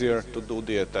 the easier to do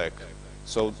the attack.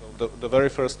 So the very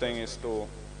first thing is to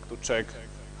check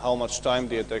how much time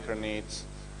the attacker needs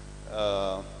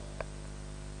to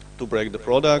break the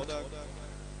product.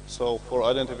 So for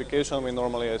identification, we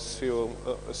normally assume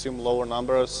lower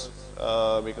numbers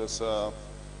because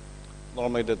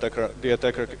normally the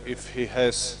attacker, if he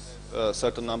has a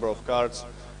certain number of cards,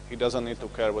 he doesn't need to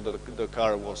care whether the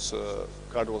card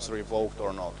was revoked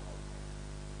or not.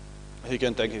 He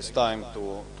can take his time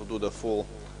to do the full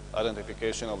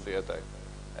identification of the attack.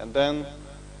 And then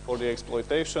for the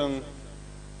exploitation,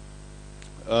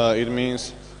 it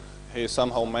means he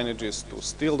somehow manages to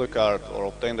steal the card or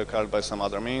obtain the card by some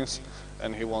other means,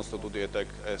 and he wants to do the attack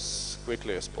as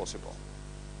quickly as possible.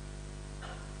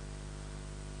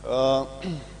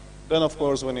 Then, of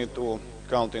course, we need to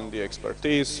count in the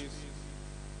expertise.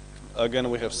 Again,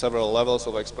 we have several levels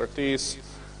of expertise,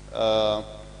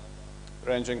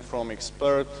 ranging from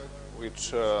expert,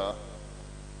 which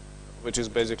is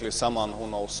basically someone who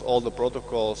knows all the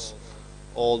protocols,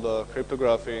 all the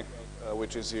cryptography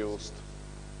which is used,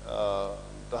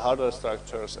 the hardware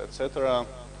structures, etc.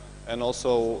 And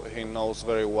also he knows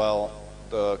very well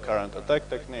the current attack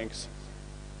techniques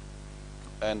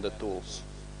and the tools.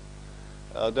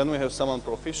 Then we have someone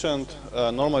proficient.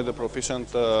 Normally the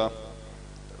proficient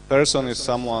person is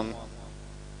someone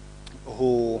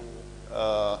who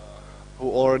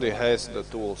already has the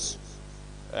tools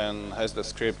and has the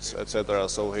scripts, etc.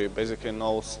 So he basically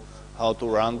knows how to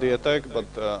run the attack, but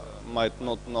might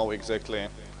not know exactly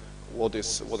what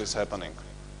is happening.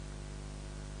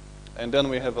 And then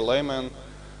we have a layman.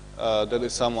 That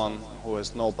is someone who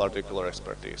has no particular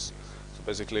expertise. So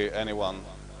basically anyone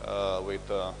with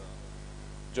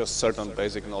just certain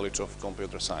basic knowledge of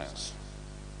computer science.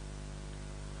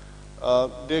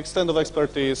 The extent of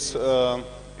expertise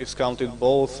is counted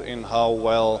both in how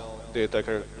well the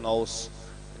attacker knows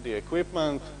the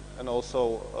equipment and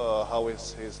also how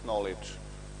is his knowledge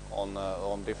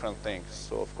on different things.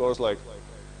 So of course, like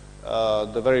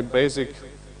the very basic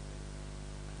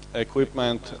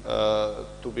equipment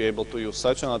to be able to use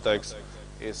such an attack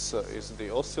is the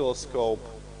oscilloscope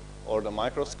or the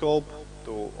microscope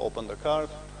to open the card.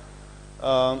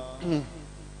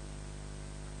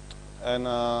 And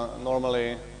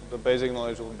normally the basic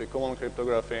knowledge would be common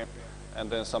cryptography and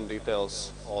then some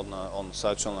details on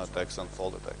such an attacks and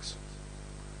fault attacks.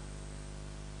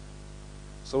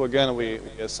 So again, we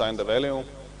assign the value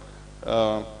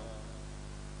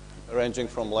ranging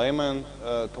from layman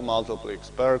to multiple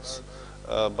experts.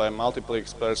 By multiple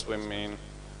experts, we mean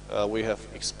we have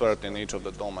expert in each of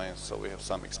the domains. So we have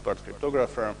some expert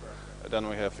cryptographer, then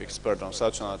we have expert on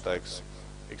such an attacks,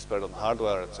 expert on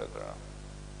hardware, etc.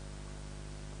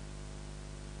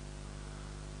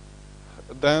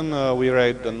 Then we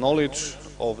rate the knowledge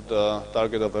of the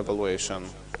target of evaluation.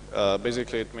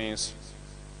 Basically, it means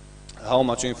how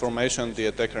much information the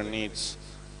attacker needs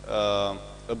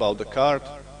about the card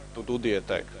to do the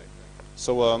attack.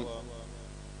 So,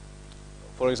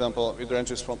 for example, it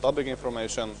ranges from public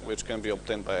information, which can be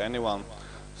obtained by anyone.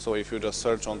 So if you just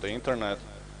search on the internet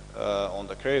on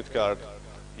the credit card,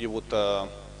 you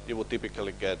would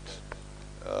typically get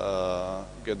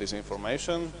this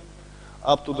information.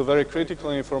 Up to the very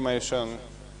critical information,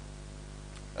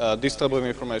 this type of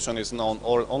information is known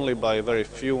only by very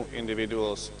few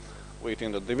individuals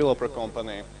within the developer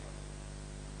company.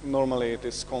 Normally it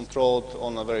is controlled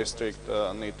on a very strict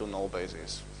need-to-know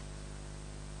basis.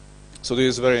 So this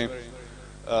is very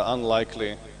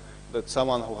unlikely that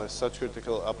someone who has such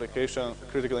critical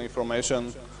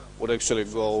information would actually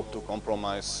go to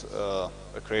compromise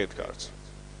credit cards.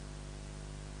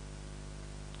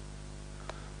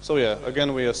 So yeah,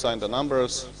 again we assign the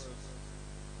numbers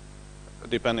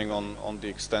depending on the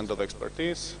extent of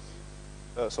expertise,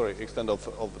 extent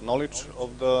of knowledge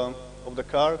of the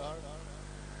card.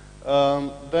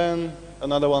 Then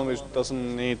another one which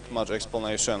doesn't need much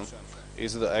explanation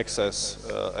is the access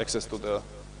to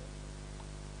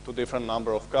different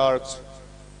number of cards.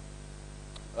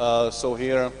 So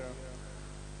here,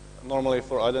 normally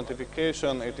for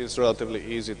identification, it is relatively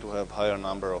easy to have higher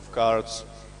number of cards.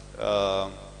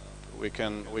 We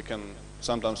can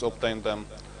sometimes obtain them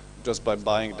just by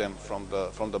buying them from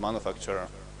the manufacturer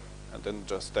and then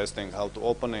just testing how to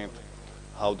open it,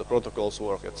 how the protocols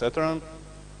work, etc.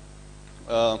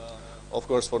 Of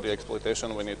course, for the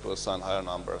exploitation, we need to assign higher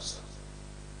numbers,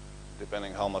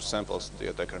 depending how much samples the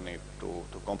attacker needs to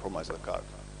compromise the card.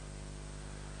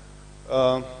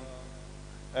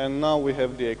 And now we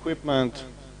have the equipment.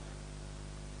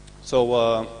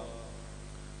 So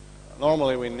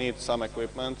normally we need some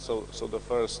equipment. So the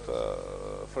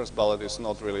first bullet is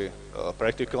not really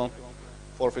practical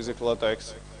for physical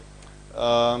attacks.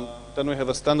 Then we have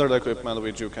a standard equipment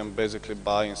which you can basically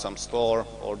buy in some store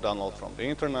or download from the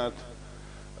internet.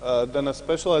 Then a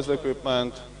specialized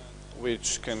equipment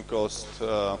which can cost,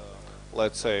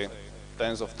 let's say,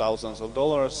 tens of thousands of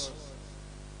dollars.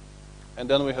 And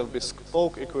then we have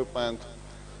bespoke equipment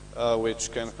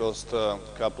which can cost a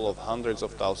couple of hundreds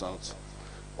of thousands,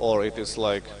 or it is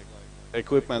like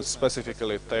equipment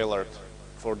specifically tailored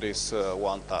for this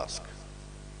one task.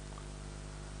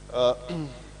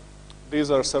 These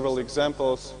are several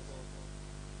examples.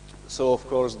 So of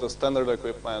course the standard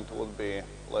equipment would be,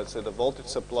 let's say, the voltage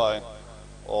supply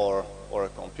or a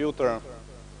computer.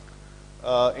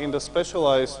 In the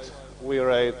specialized, we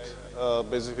rate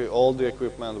basically all the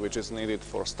equipment which is needed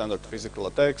for standard physical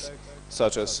attacks,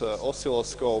 such as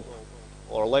oscilloscope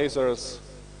or lasers.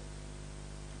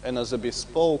 And as a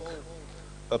bespoke,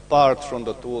 apart from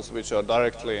the tools which are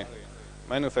directly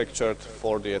manufactured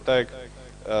for the attack,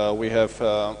 we have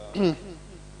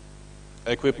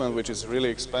equipment which is really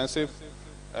expensive,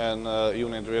 and you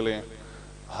need really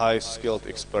high-skilled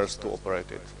experts to operate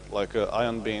it, like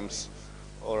ion beams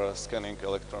or scanning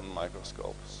electron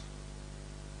microscopes.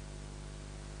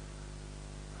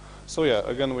 So yeah,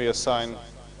 again we assign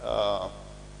the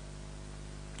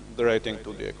rating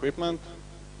to the equipment.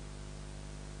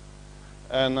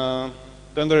 And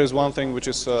then there is one thing which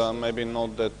is maybe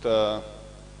not that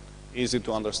easy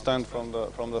to understand from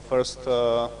the first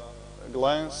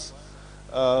glance.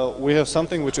 We have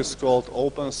something which is called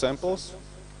open samples,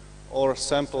 or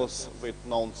samples with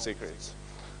known secrets.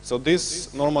 So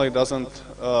this normally doesn't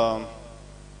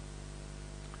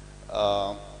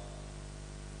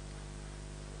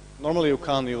normally you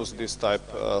can't use this type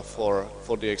for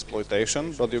the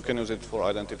exploitation, but you can use it for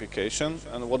identification.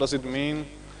 And what does it mean?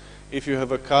 If you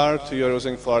have a card you're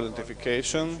using for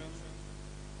identification,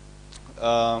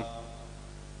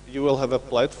 you will have a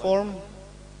platform,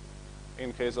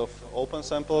 in case of open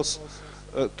samples,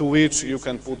 to which you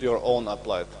can put your own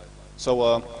applet.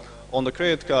 So on the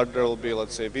credit card there will be,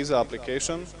 let's say, Visa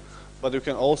application, but you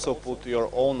can also put your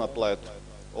own applet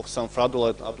of some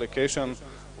fraudulent application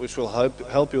which will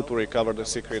help you to recover the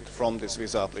secret from this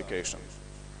Visa application.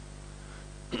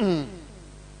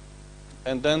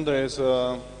 And then there is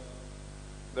a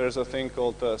thing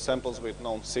called samples with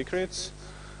known secrets.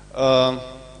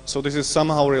 So this is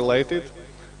somehow related.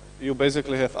 You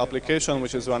basically have application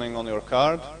which is running on your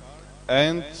card,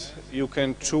 and you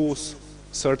can choose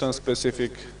certain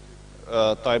specific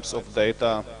types of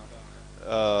data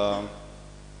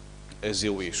as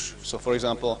you wish. So for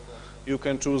example, you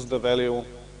can choose the value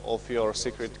of your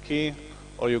secret key,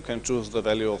 or you can choose the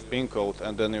value of PIN code,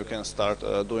 and then you can start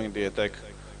doing the attack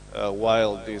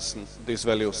while these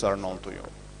values are known to you.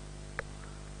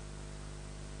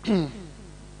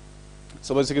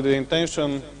 So basically the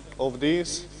intention of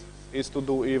these is to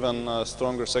do even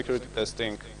stronger security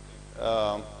testing,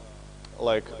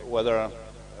 like whether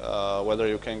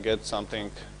you can get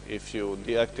something if you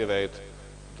deactivate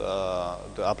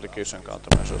the application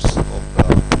countermeasures of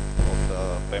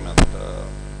the payment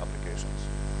applications.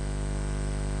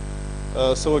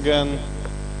 So again,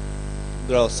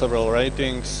 there are several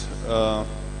ratings.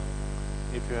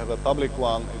 If you have a public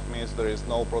one, it means there is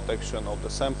no protection of the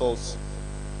samples,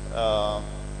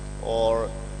 or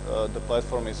the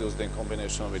platform is used in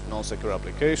combination with non-secure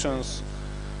applications.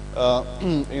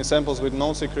 In samples with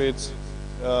known secrets,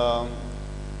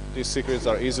 these secrets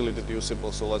are easily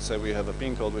deducible. So let's say we have a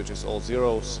PIN code which is all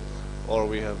zeros, or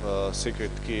we have a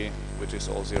secret key which is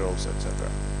all zeros, etc.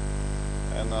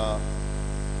 And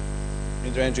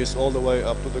it ranges all the way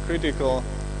up to the critical,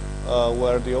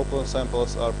 where the open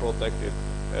samples are protected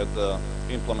at the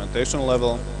implementation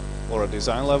level or a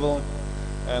design level,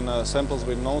 and samples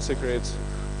with known secrets,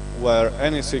 where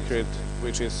any secret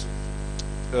which is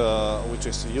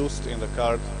used in the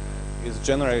card is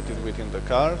generated within the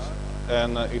card,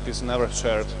 and it is never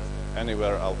shared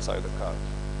anywhere outside the card.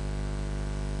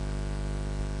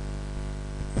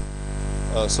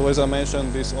 So as I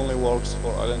mentioned, this only works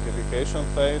for identification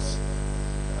phase.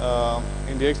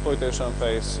 In the exploitation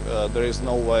phase, there is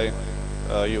no way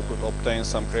you could obtain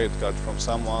some credit card from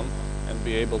someone and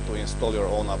be able to install your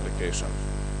own application.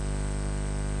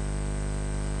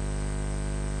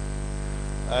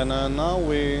 And now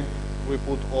we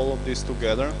put all of this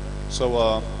together.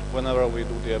 So whenever we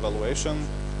do the evaluation,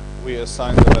 we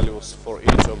assign the values for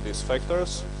each of these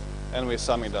factors, and we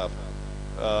sum it up.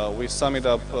 We sum it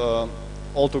up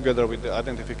all together with the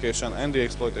identification and the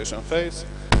exploitation phase,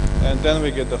 and then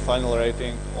we get the final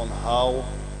rating on how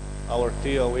our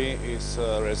TOE is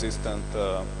resistant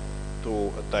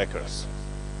to attackers.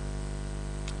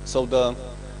 So the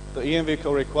EMV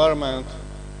core requirement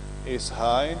is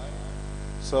high.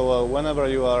 So whenever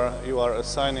you are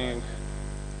assigning,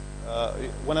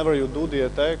 whenever you do the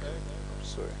attack,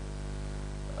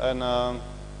 and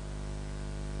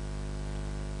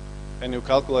you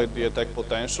calculate the attack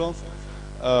potential,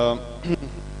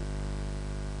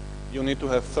 you need to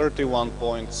have 31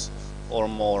 points or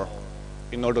more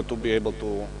in order to be able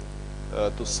to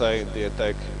say the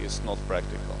attack is not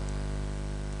practical.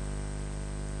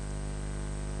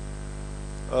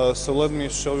 So let me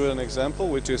show you an example,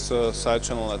 which is a side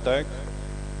channel attack.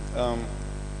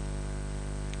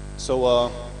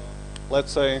 So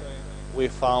let's say we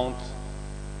found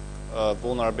a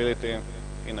vulnerability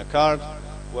in a card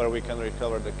where we can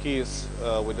recover the keys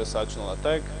with the side channel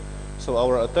attack. So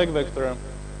our attack vector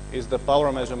is the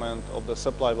power measurement of the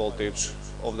supply voltage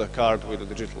of the card with a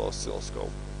digital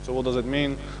oscilloscope. So what does it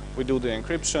mean? We do the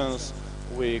encryptions,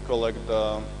 we collect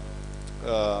the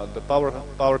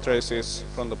power traces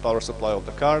from the power supply of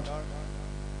the card,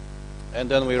 and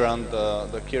then we run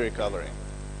the key recovery.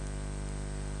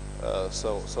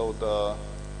 So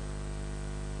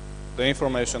the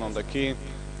information on the key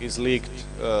is leaked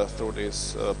through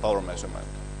this power measurement.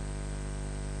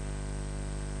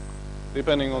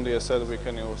 Depending on the asset, we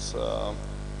can use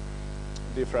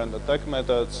different attack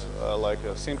methods, like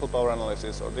a simple power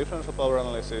analysis or differential power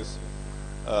analysis.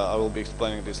 I will be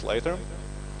explaining this later.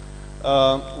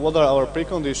 What are our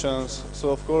preconditions? So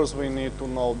of course we need to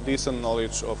know decent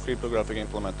knowledge of cryptographic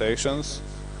implementations.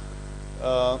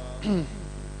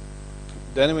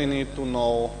 Then we need to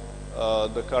know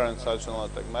the current side-channel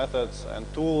attack methods and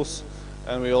tools,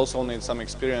 and we also need some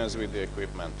experience with the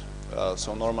equipment.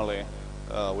 So normally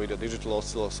with a digital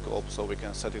oscilloscope, so we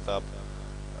can set it up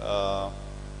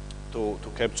to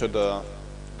capture the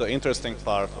interesting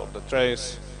part of the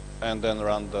trace and then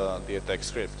run the attack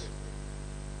script.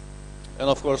 And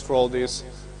of course, for all this,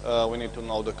 we need to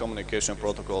know the communication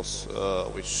protocols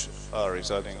which are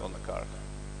residing on the card.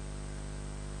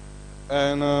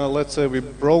 And let's say we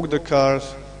broke the card,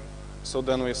 so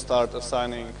then we start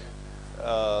assigning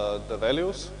the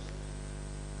values.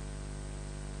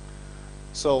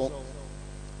 So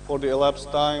for the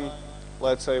elapsed time,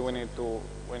 let's say we need to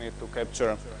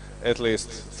capture at least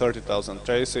 30,000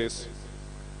 traces.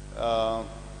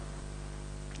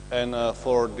 And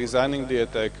for designing the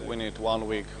attack, we need 1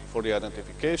 week for the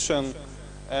identification,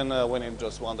 and we need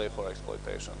just 1 day for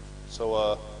exploitation.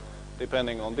 So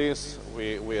depending on this,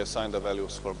 we assign the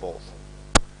values for both.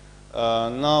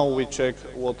 Now we check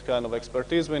what kind of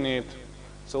expertise we need.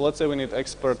 So let's say we need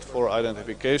expert for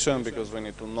identification because we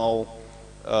need to know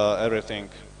everything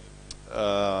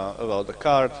about the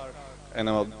card and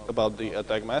about the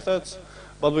attack methods,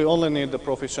 but we only need the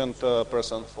proficient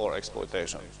person for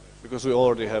exploitation, because we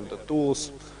already have the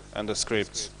tools and the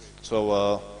scripts.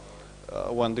 So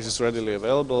when this is readily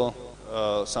available,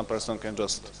 some person can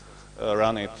just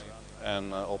run it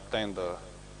and obtain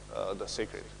the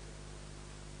secret.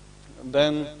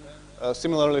 Then,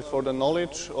 similarly for the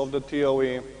knowledge of the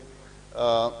TOE,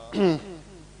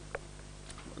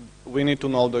 we need to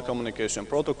know the communication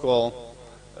protocol.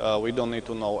 We don't need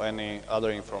to know any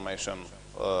other information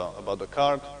about the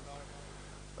card.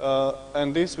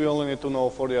 And this we only need to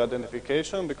know for the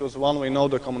identification, because when we know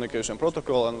the communication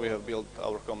protocol and we have built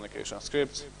our communication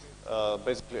scripts,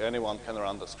 basically anyone can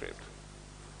run the script.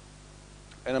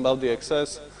 And about the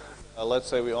access, let's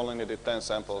say we only needed 10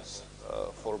 samples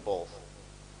for both.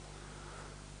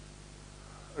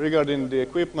 Regarding the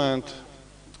equipment,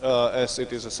 as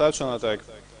it is a side-channel attack,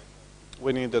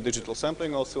 we need a digital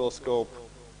sampling oscilloscope.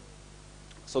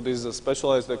 So this is a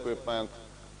specialized equipment.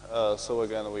 So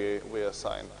again, we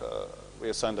assigned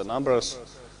the numbers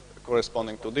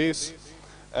corresponding to this,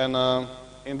 and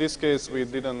in this case we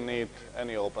didn't need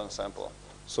any open sample.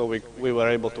 So we were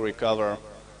able to recover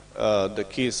the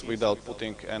keys without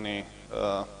putting any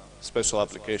special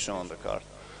application on the card.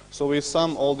 So we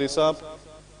sum all this up,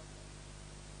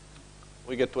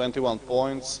 we get 21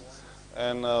 points,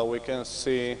 and we can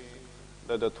see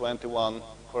that the 21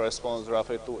 corresponds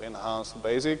roughly to enhanced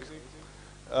basic.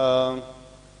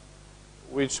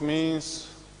 Which means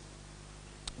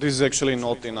this is actually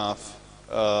not enough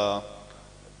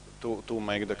to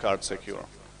make the card secure.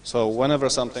 So whenever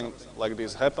something like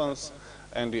this happens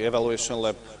and the evaluation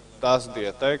lab does the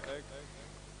attack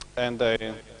and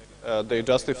they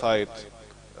justify it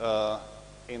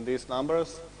in these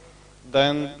numbers,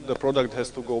 then the product has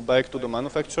to go back to the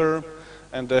manufacturer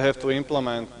and they have to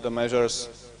implement the measures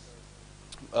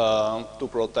to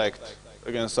protect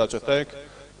against such attack,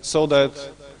 so that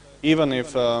even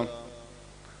if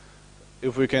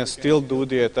we can still do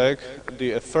the attack,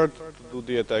 the effort to do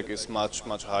the attack is much,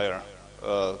 much higher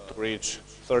to reach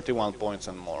 31 points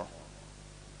and more.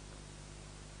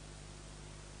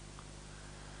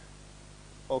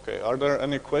 Okay, are there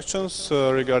any questions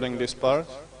regarding this part?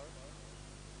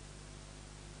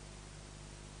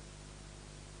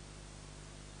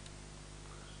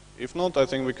 If not, I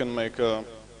think we can make a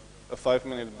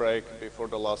 5-minute break before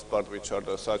the last part, which are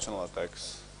the side-channel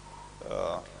attacks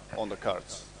on the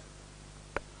cards.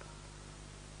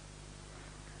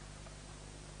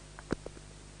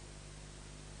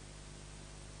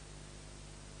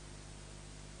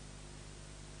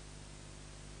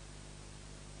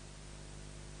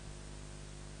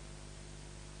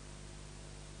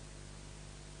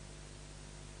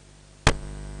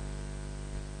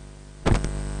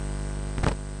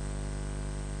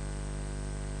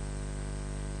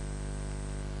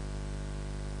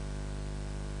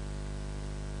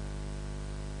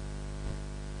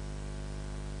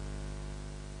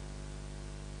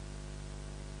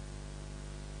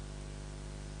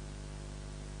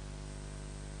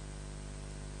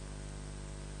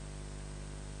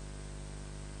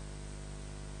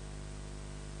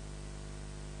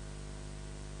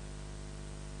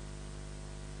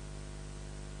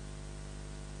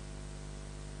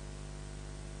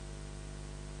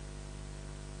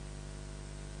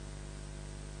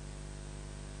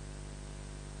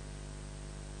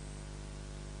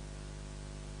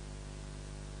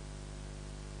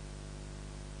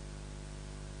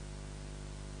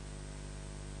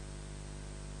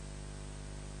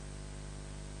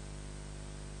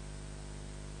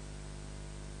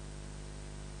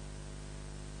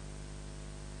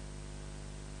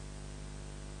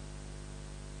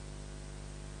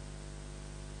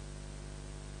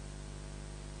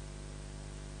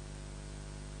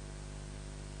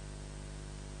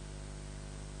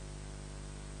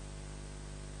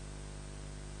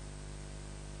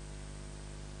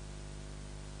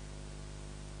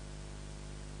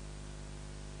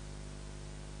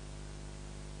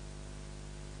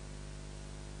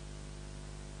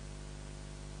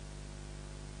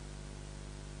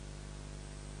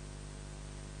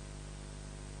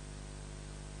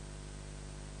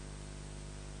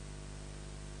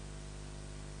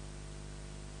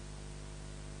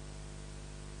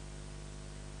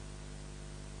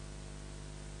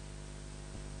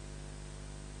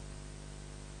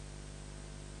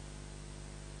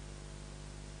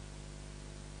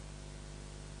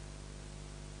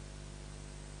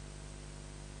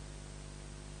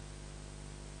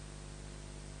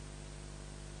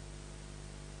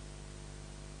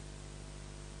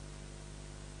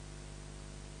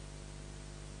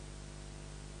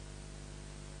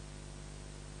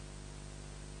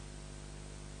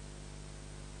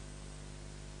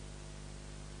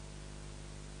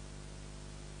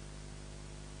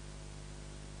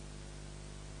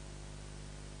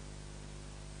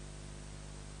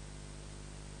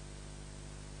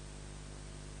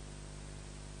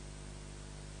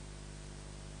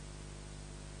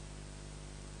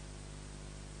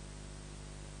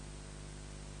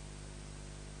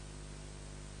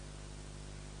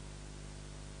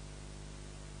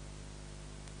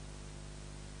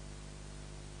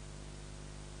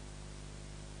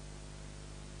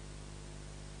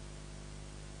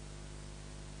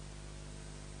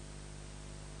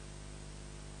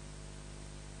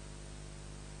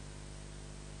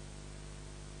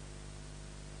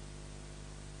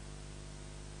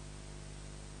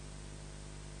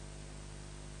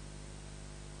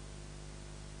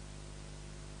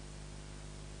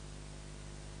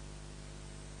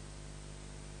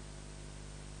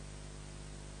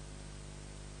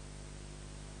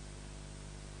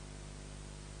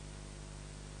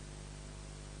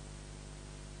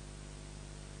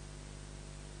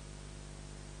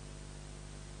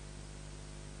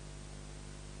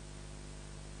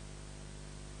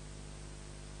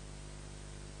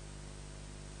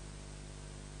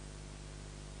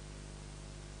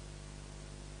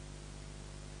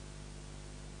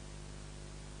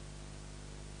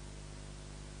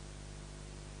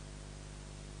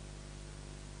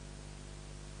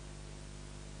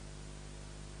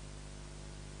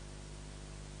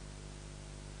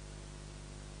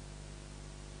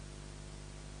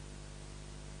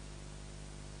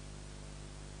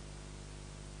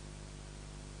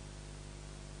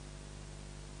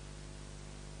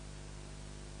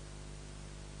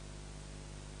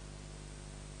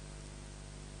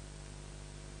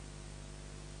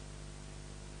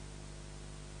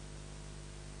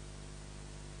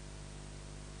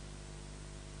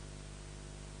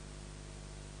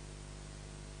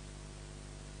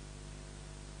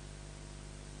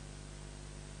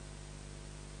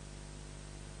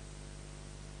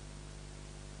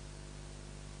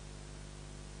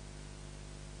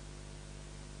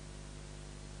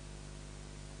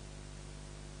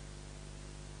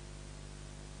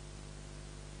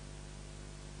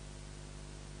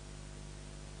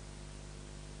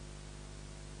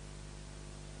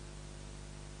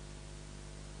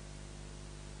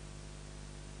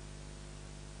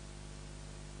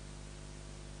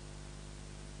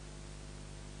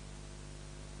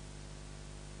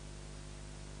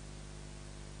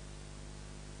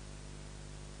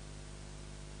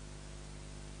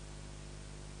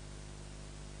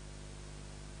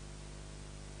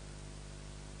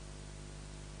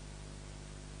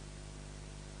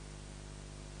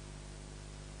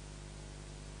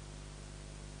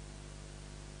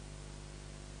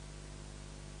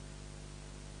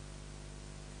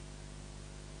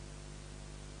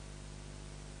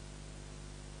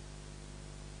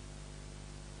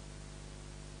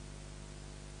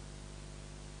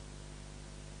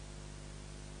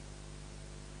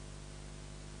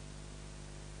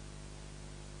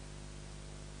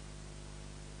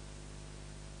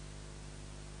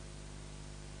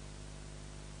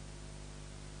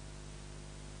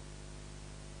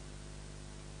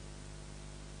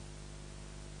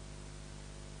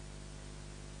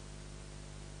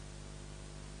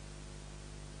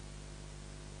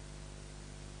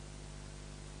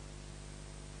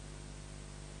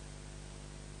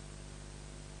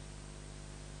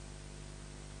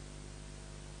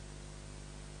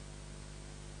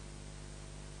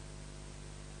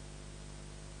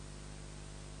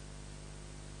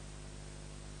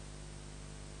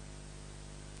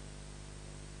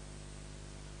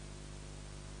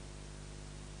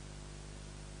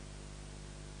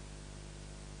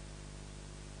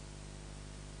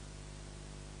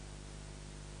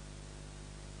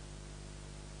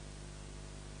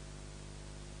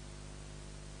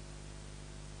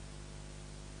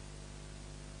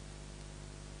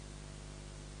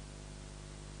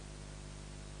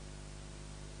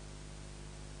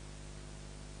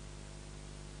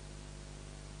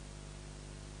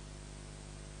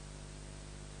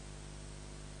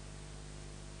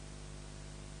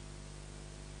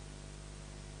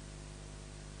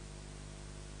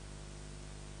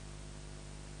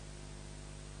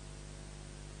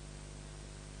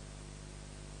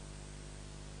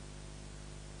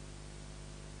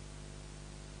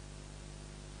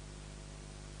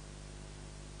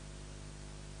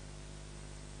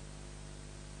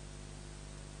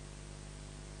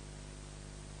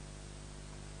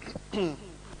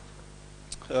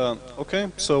 Okay,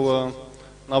 so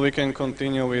now we can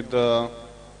continue with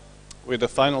the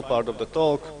final part of the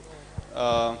talk.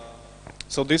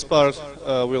 So this part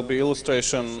will be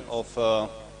illustration of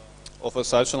a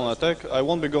side channel attack. I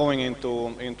won't be going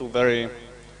into very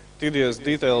tedious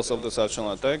details of the side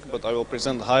channel attack, but I will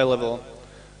present high-level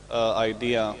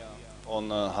idea on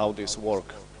how this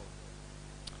works.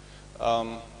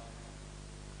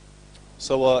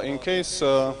 So in case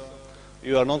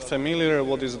you are not familiar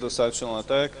what is the side channel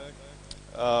attack,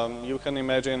 you can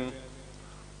imagine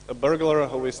a burglar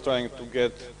who is trying to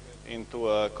get into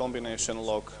a combination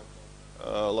locked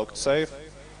safe.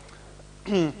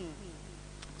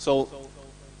 So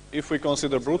if we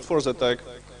consider brute force attack,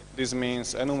 this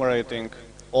means enumerating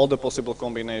all the possible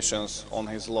combinations on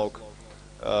his lock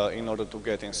in order to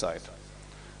get inside.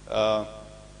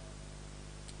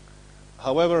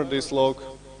 However, this lock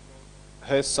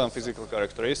has some physical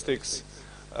characteristics,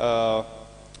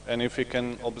 and if we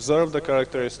can observe the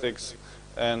characteristics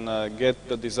and get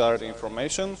the desired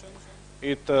information,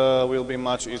 it will be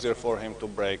much easier for him to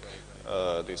break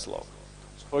this lock.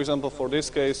 So for example, for this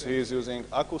case, he is using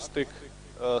acoustic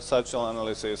side channel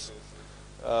analysis.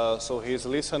 So he is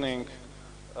listening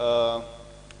to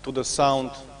the sound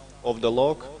of the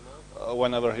lock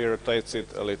whenever he rotates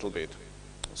it a little bit.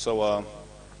 So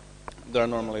there are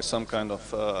normally some kind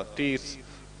of teeth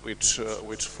which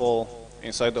fall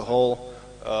inside the hole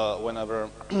whenever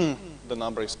the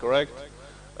number is correct.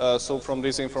 So from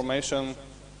this information,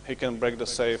 he can break the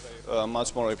safe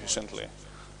much more efficiently.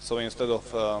 So instead of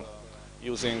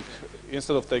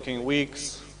taking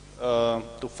weeks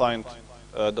to find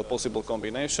the possible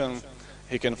combination,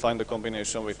 he can find the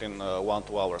combination within 1 to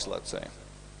 2 hours, let's say.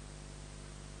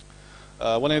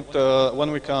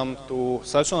 When we come to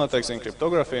side channel attacks in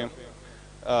cryptography,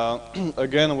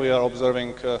 again we are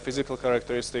observing physical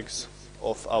characteristics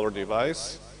of our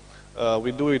device.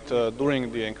 We do it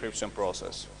during the encryption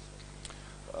process.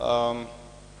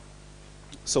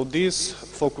 So these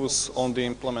focus on the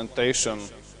implementation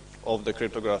of the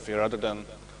cryptography rather than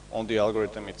on the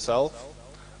algorithm itself.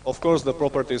 Of course, the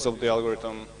properties of the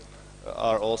algorithm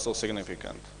are also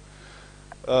significant.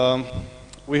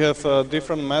 We have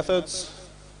different methods.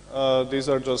 These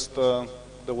are just the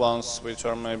ones which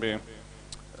are maybe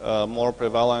more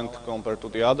prevalent compared to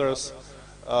the others.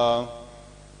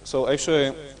 So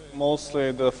actually,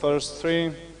 mostly the first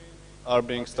 3 are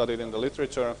being studied in the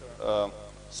literature.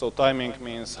 So timing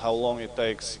means how long it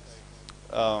takes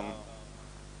to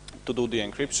do the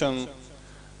encryption.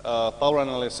 Power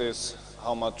analysis,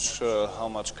 how much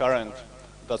current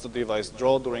does the device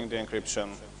draw during the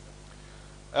encryption.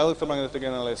 Electromagnetic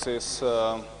analysis,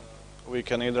 we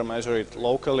can either measure it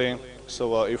locally.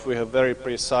 So if we have very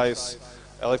precise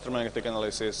electromagnetic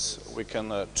analysis, we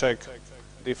can check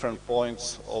different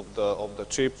points of the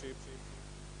chip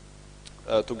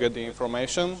to get the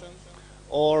information,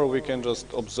 or we can just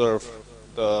observe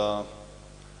the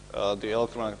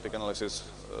electromagnetic analysis,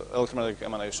 electromagnetic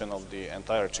emanation of the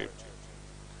entire chip.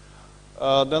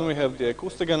 Then we have the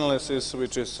acoustic analysis,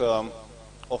 which is,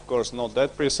 of course, not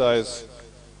that precise.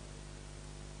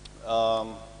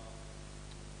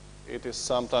 It is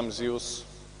sometimes used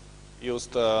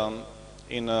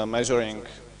in measuring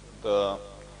the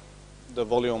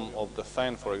volume of the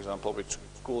fan, for example, which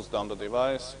cools down the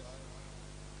device.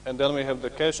 And then we have the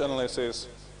cache analysis.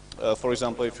 For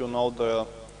example, if you know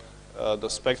the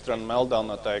Spectrum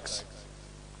meltdown attacks,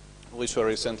 which were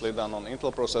recently done on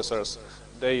Intel processors,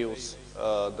 they use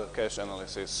the cache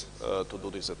analysis to do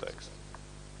these attacks.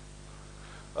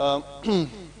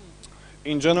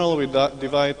 In general, we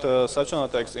divide such an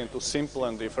attacks into simple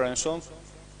and differential.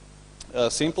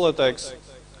 Simple attacks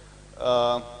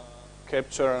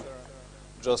capture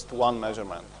just one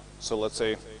measurement. So let's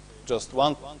say just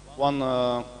one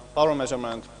power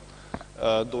measurement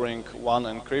during one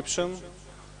encryption,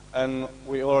 and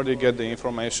we already get the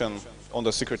information on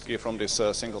the secret key from this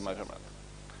single measurement.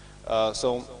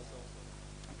 So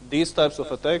these types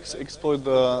of attacks exploit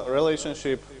the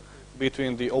relationship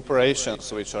between the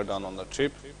operations which are done on the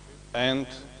chip and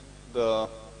the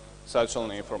side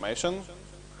channel information.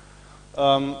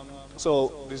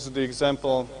 So this is the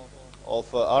example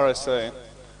of RSA,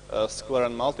 square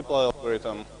and multiply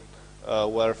algorithm,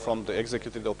 where from the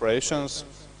executed operations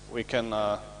we can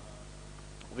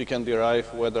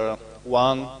derive whether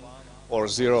 1 or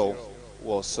 0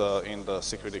 was in the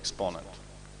secret exponent.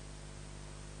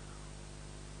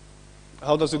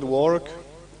 How does it work?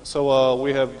 So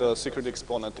we have the secret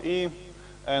exponent E,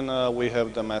 and we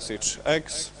have the message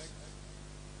X.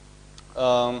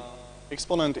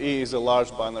 Exponent E is a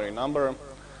large binary number,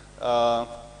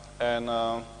 and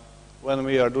when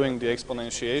we are doing the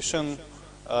exponentiation,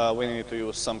 we need to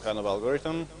use some kind of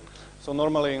algorithm. So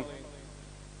normally,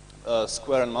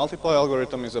 square and multiply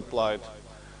algorithm is applied.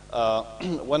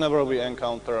 Whenever we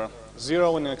encounter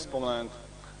 0 in an exponent,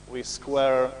 we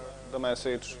square the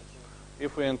message.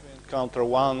 If we encounter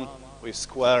 1, we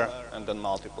square and then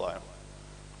multiply.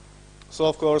 So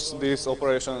of course, these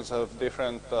operations have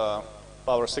different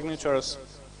power signatures.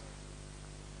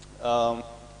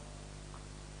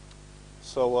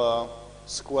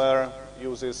 Square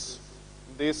uses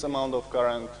this amount of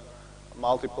current,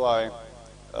 multiply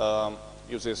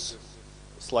uses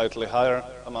slightly higher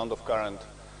amount of current.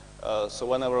 So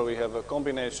whenever we have a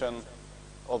combination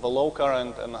of a low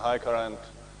current and a high current,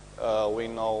 we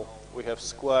know we have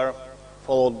square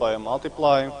followed by a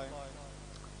multiply,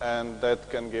 and that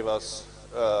can give us,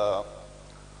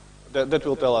 that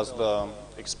will tell us the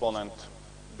exponent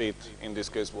bit, in this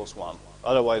case was 1.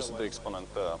 Otherwise, the exponent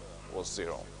was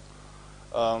 0.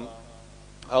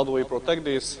 How do we protect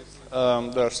this?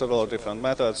 There are several different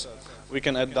methods. We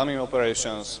can add dummy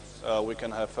operations. We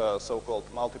can have a so-called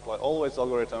multiply always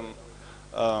algorithm,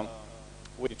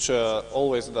 which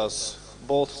always does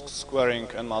both squaring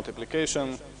and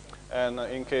multiplication. And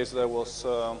in case there was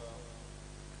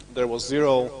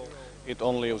 0, it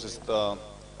only uses the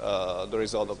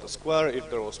result of the square. If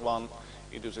there was 1,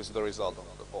 it uses the result of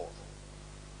the both.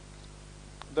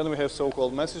 Then we have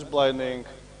so-called message blinding,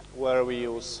 where we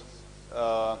use,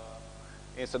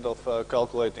 instead of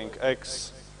calculating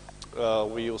x,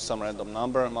 we use some random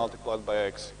number multiplied by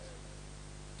x.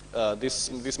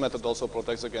 This method also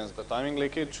protects against the timing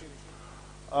leakage.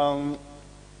 And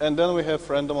then we have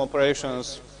random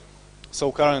operations. So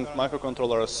current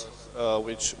microcontrollers,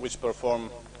 which perform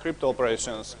crypto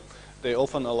operations, they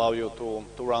often allow you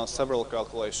to run several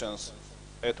calculations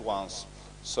at once.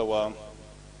 So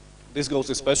this goes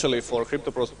especially for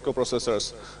crypto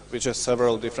coprocessors, which has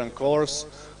several different cores.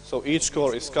 So each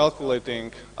core is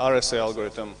calculating RSA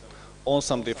algorithm on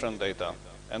some different data.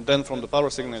 And then from the power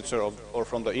signature or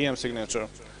from the EM signature,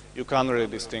 you can't really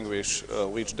distinguish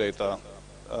which data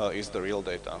is the real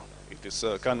data. It is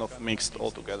kind of mixed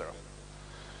altogether.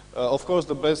 Of course,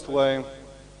 the best way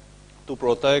to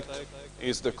protect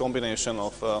is the combination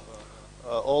of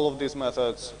all of these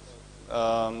methods.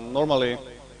 Normally,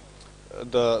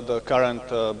 the current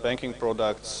banking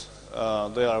products,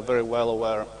 they are very well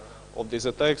aware of these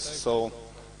attacks, so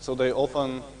they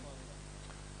often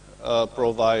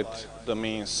provide the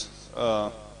means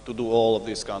to do all of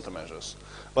these countermeasures.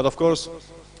 But of course,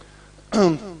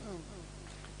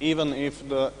 even if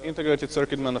the integrated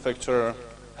circuit manufacturer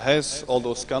has all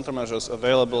those countermeasures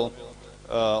available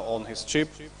on his chip,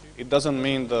 it doesn't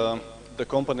mean the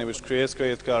company which creates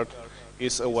credit card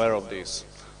is aware of this.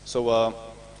 So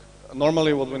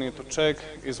normally what we need to check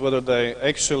is whether they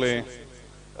actually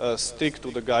stick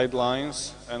to the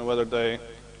guidelines and whether they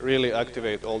really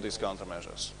activate all these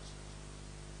countermeasures.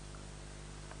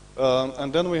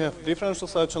 And then we have differential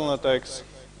side channel attacks.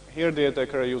 Here the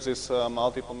attacker uses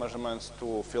multiple measurements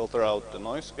to filter out the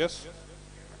noise. Yes?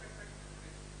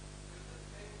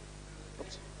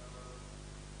 Oops.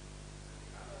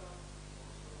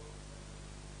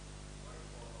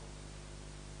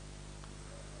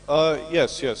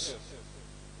 Yes.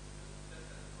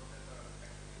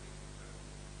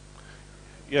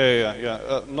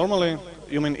 Yeah. Normally,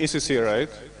 you mean ECC, right?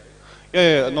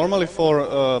 Yeah. Normally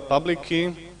for public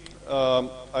key,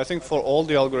 I think for all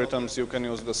the algorithms you can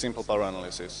use the simple power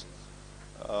analysis.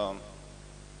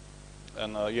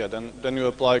 Then you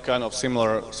apply kind of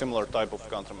similar type of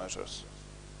countermeasures.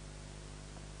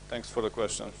 Thanks for the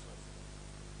question.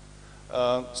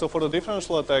 So for the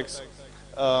differential attacks,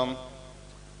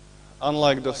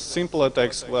 unlike the simple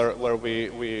attacks where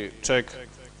we check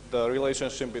the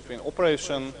relationship between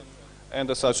operation and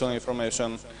the side channel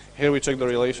information, here we check the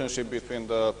relationship between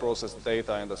the processed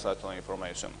data and the side channel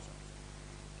information.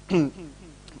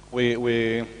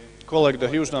 We collect a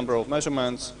huge number of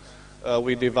measurements.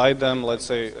 We divide them, let's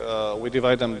say, we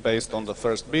divide them based on the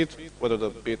first bit, whether the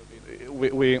bit,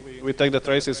 we take the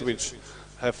traces which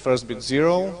have first bit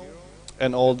 0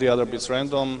 and all the other bits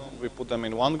random, we put them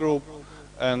in one group,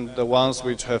 and the ones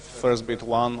which have first bit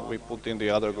 1, we put in the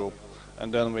other group.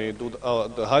 And then we do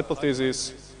the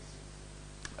hypothesis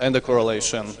and the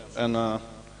correlation. And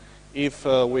if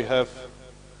we have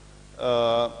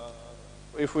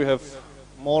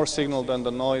more signal than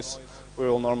the noise, we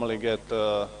will normally get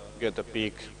a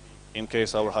peak in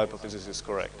case our hypothesis is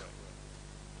correct.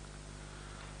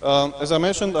 As I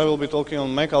mentioned, I will be talking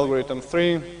on MAC algorithm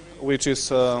 3, which is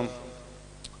the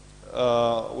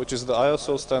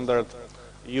ISO standard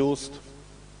used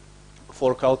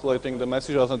for calculating the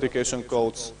message authentication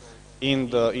codes in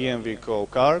the EMVCo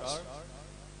cards.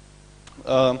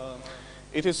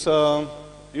 It is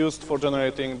used for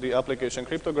generating the application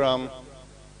cryptogram.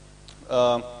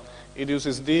 It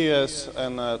uses DES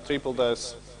and triple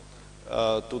DES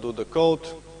to do the code.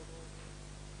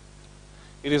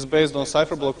 It is based on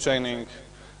cipher blockchaining,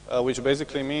 which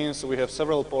basically means we have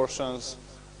several portions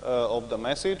of the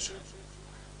message,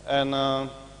 and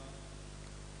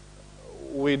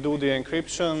we do the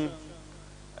encryption,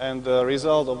 and the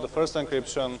result of the first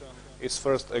encryption is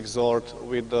first XORed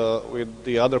with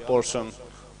the other portion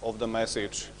of the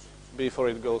message before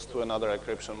it goes to another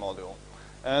encryption module.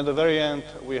 And at the very end,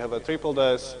 we have a triple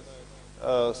DES,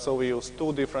 so we use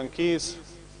 2 different keys,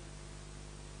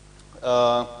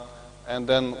 and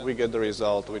then we get the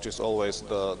result, which is always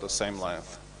the same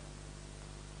length.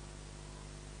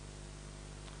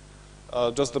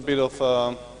 Just a bit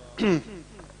of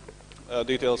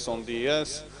details on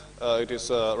DES. It is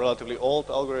a relatively old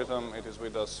algorithm. It is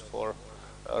with us for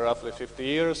roughly 50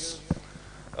 years.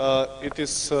 It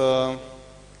is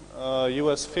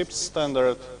US FIPS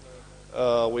standard,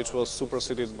 which was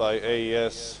superseded by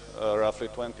AES roughly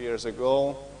 20 years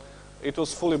ago. It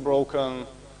was fully broken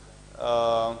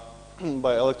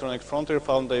by Electronic Frontier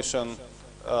Foundation.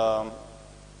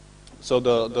 So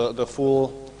the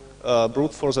full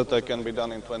brute force attack can be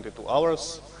done in 22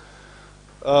 hours.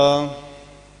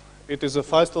 It is a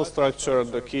Feistel structure.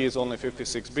 The key is only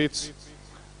 56 bits.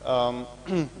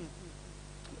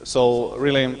 So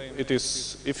really, it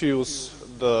is, if you use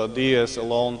the DES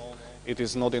alone, it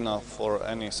is not enough for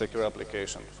any secure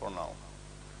application for now.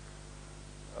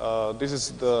 This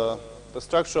is the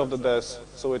structure of the DES.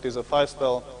 So it is a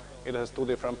Feistel. It has 2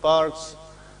 different parts.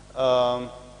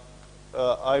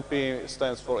 IP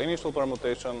stands for initial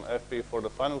permutation, FP for the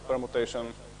final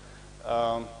permutation.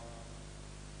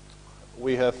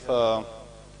 We have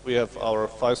our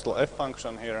Feistel F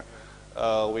function here,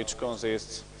 which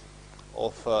consists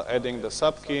of adding the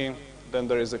subkey. Then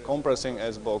there is a compressing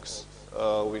S box,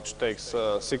 which takes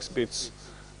 6 bits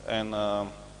and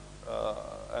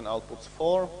outputs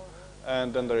 4.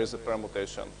 And then there is a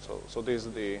permutation. So this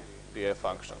is the F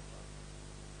function.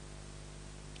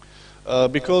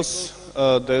 Because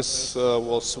this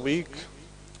was weak,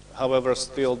 however,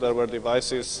 still there were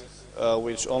devices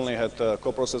which only had a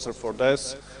coprocessor for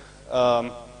DES.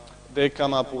 They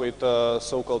come up with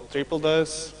so-called triple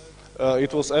DES.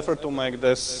 It was effort to make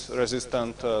DES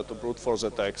resistant to brute force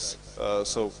attacks,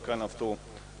 so kind of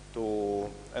to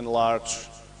enlarge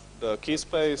the key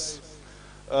space.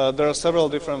 There are several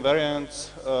different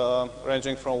variants,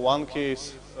 ranging from 1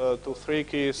 keys to 3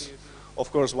 keys.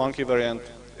 Of course, 1 key variant,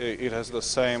 it has the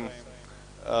same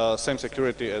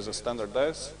security as a standard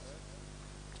DES.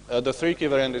 The 3 key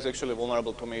variant is actually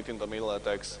vulnerable to meet-in-the-middle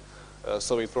attacks,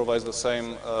 so it provides the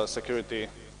same security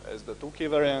as the 2 key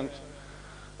variant.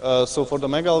 So for the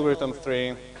mega algorithm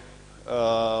 3,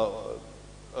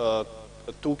 a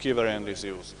 2 key variant is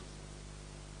used.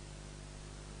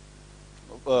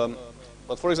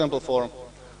 But for example,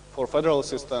 for federal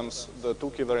systems, the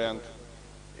 2 key variant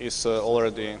is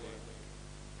already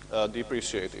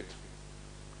depreciated.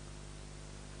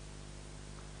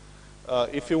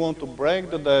 If you want to break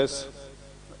the DES,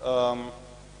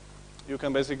 you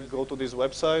can basically go to this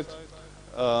website.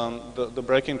 The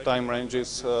breaking time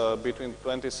ranges between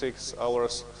 26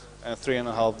 hours and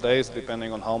 3.5 days,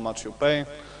 depending on how much you pay.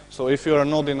 So if you are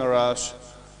not in a rush,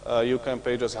 you can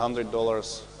pay just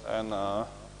 $100 and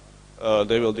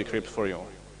they will decrypt for you.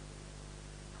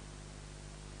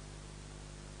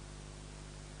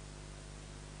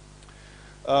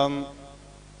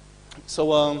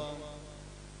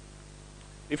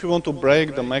 If you want to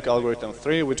break the MAC algorithm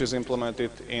 3, which is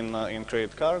implemented in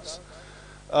credit cards,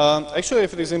 actually,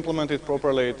 if it is implemented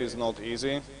properly, it is not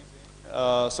easy.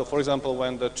 So, for example,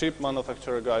 when the chip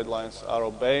manufacturer guidelines are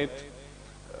obeyed,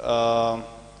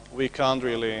 we can't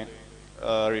really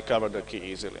recover the key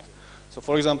easily. So,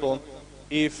 for example,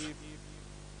 if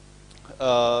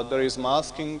there is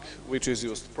masking which is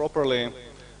used properly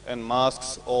and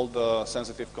masks all the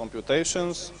sensitive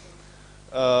computations,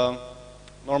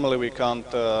 normally we can't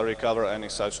recover any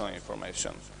such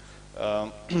information.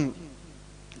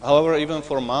 However, even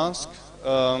for mask,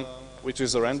 which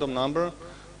is a random number,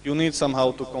 you need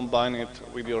somehow to combine it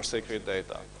with your secret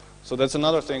data. So that's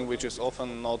another thing which is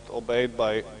often not obeyed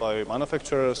by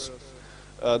manufacturers.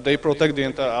 They protect the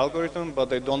entire algorithm, but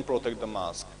they don't protect the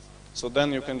mask. So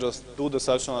then you can just do the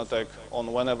suction attack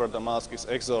on whenever the mask is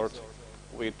XORed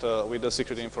with the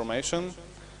secret information,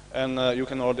 and you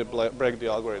can already break the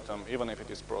algorithm, even if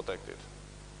it is protected.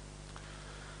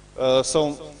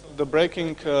 So the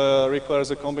breaking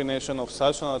requires a combination of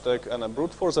suction attack and a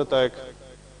brute force attack.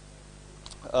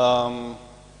 Yeah,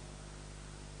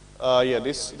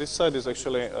 this side is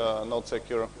actually not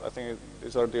secure. I think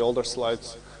these are the older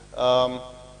slides.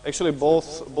 Actually,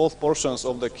 both portions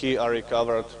of the key are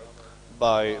recovered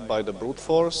by the brute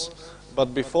force,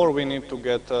 but before we need to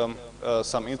get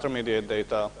some intermediate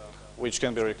data which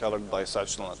can be recovered by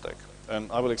such an attack,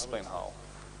 and I will explain how.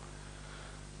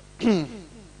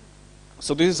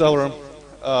 So this is our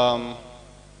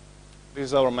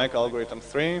MAC algorithm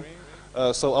 3.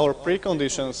 So our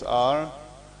preconditions are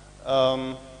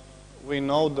we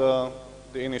know the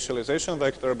initialization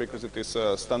vector because it is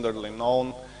standardly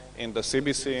known in the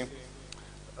CBC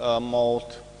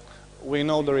mode. We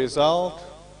know the result,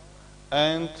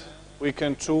 and we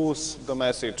can choose the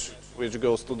message which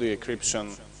goes to the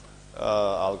encryption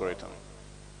algorithm.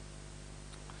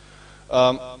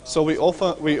 So we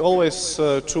always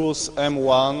choose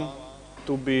M1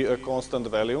 to be a constant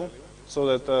value, so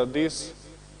that this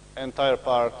entire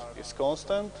part is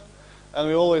constant, and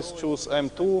we always choose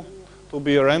M2 to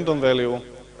be a random value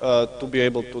to be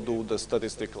able to do the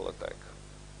statistical attack.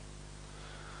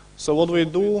 So what we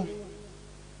do,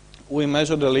 we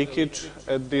measure the leakage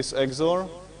at this XOR.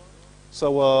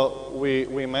 So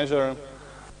we measure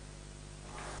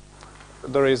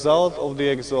the result of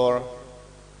the XOR,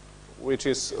 which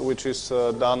is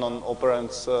done on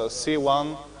operands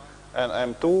C1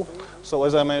 and M2. So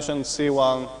as I mentioned,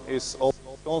 C1 is always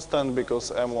constant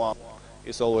because M1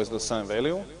 is always the same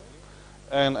value,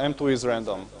 and M2 is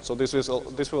random. So this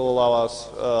will allow us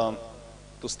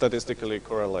to statistically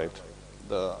correlate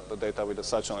the data with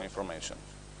such an information.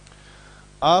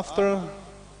 After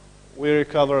we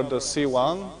recover the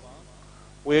C1,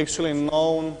 we actually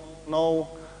know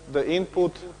the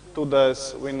input to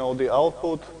this, we know the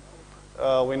output,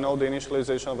 we know the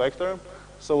initialization vector.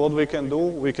 So what we can do,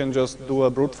 we can just do a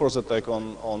brute force attack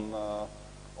on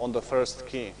the first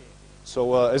key.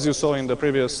 So as you saw in the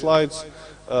previous slides,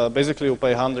 basically you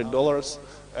pay $100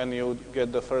 and you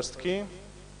get the first key.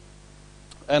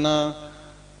 And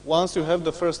once you have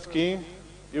the first key,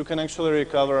 you can actually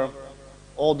recover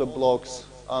all the blocks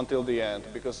until the end,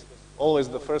 because always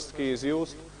the first key is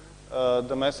used.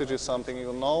 The message is something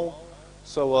you know,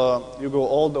 so you go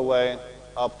all the way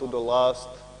up to the last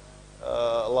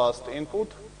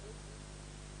input.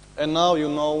 And now you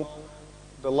know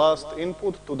the last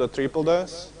input to the triple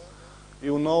dash.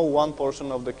 You know one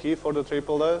portion of the key for the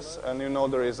triple dash, and you know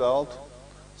the result.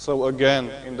 So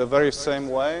again, in the very same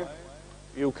way,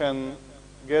 you can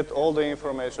get all the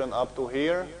information up to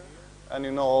here, and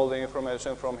you know all the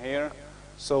information from here.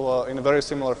 So in a very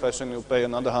similar fashion, you pay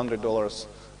another $100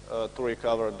 to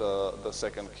recover the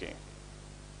second key.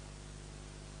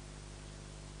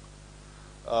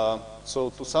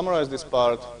 So to summarize this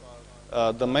part,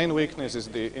 the main weakness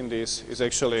in this is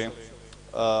actually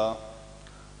a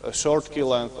short key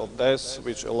length of dash,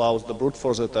 which allows the brute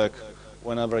force attack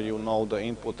whenever you know the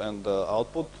input and the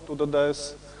output to the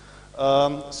dash.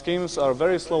 Schemes are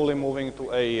very slowly moving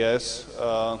to AES,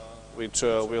 which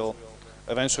will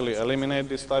eventually eliminate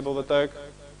this type of attack.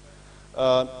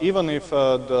 Even if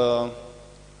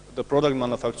the product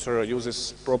manufacturer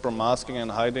uses proper masking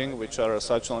and hiding, which are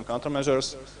such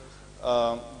countermeasures,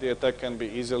 the attack can be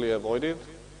easily avoided.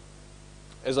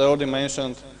 As I already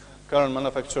mentioned, current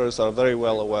manufacturers are very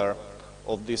well aware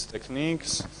of these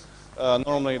techniques.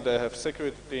 Normally they have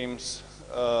security teams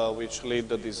which lead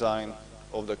the design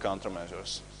of the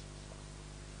countermeasures.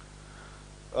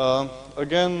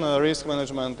 Again, risk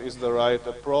management is the right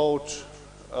approach.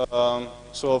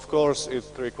 So of course it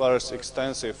requires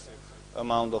extensive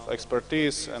amount of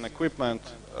expertise and equipment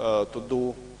to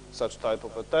do such type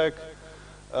of attack.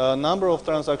 Number of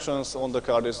transactions on the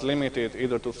card is limited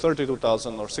either to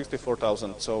 32,000 or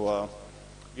 64,000, so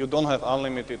you don't have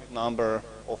unlimited number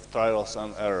of trials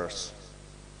and errors.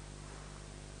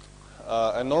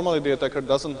 And normally the attacker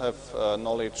doesn't have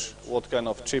knowledge what kind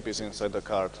of chip is inside the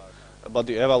card, but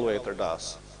the evaluator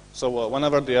does. So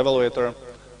whenever the evaluator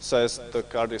says the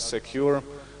card is secure,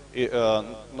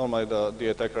 normally the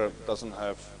attacker doesn't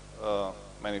have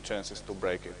many chances to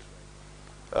break it.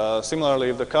 Similarly,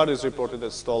 if the card is reported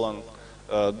as stolen,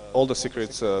 all the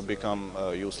secrets become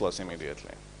useless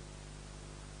immediately.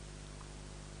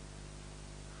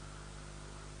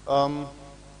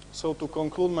 So to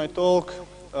conclude my talk,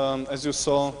 as you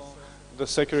saw, the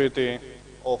security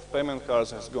of payment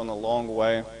cards has gone a long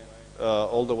way,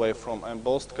 all the way from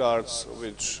embossed cards,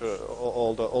 which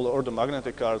or the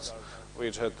magnetic cards,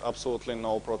 which had absolutely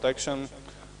no protection,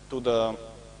 to the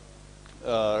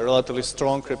relatively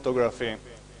strong cryptography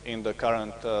in the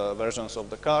current versions of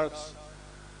the cards.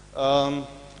 The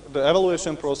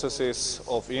evaluation processes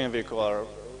of EM vehicle are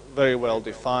very well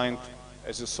defined.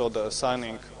 As you saw, the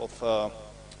assigning of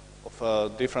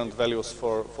different values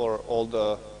for all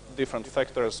the different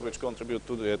factors which contribute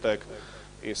to the attack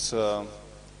is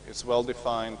well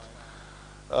defined.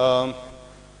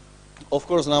 Of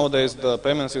course, nowadays the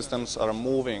payment systems are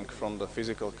moving from the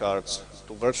physical cards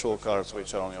to virtual cards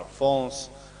which are on your phones.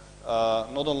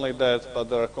 Not only that, but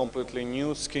there are completely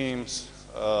new schemes,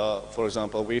 for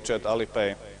example, WeChat,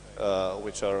 Alipay,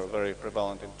 which are very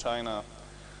prevalent in China.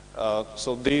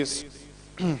 So these,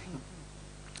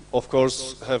 of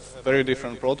course, have very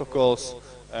different protocols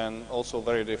and also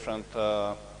very different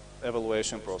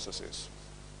evaluation processes.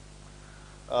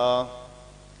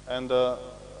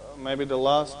 Maybe the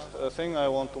last thing I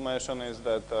want to mention is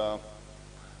that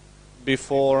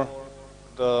before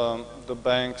the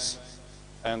banks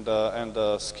and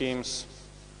the schemes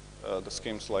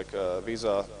like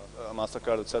Visa,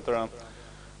 MasterCard, etc.,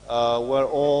 were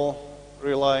all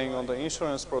relying on the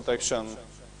insurance protection,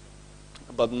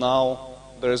 but now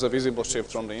there is a visible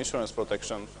shift from the insurance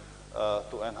protection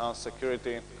to enhanced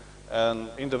security. And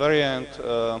in the very end,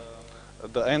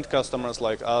 the end customers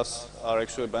like us are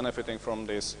actually benefiting from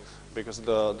this because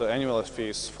the annual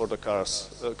fees for the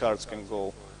cards can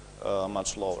go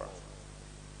much lower.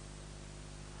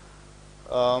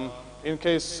 In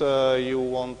case you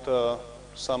want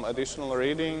some additional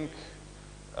reading,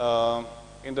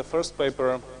 in the first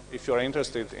paper, if you are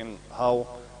interested in how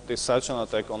this such an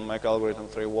attack on MAC algorithm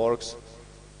 3 works,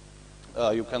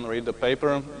 you can read the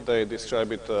paper. They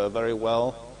describe it very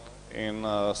well in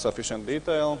sufficient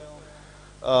detail.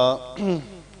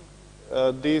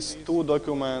 These two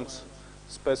documents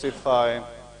specify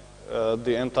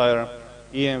the entire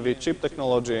EMV chip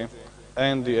technology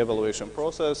and the evaluation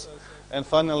process. And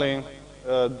finally,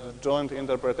 the joint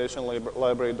interpretation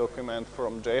library document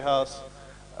from JHAS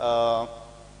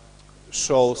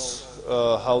shows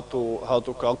how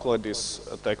to calculate this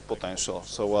attack potential.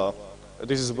 So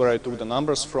this is where I took the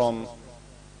numbers from,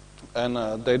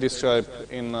 and they describe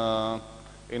in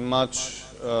much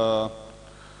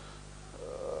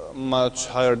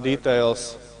higher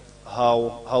details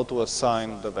how to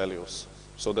assign the values,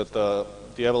 so that the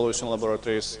evaluation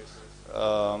laboratories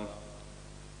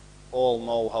all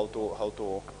know how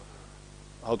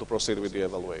to proceed with the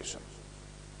evaluation.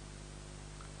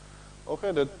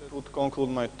 Okay, that would conclude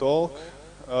my talk.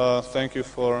 Thank you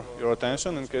for your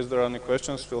attention. In case there are any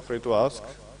questions, feel free to ask.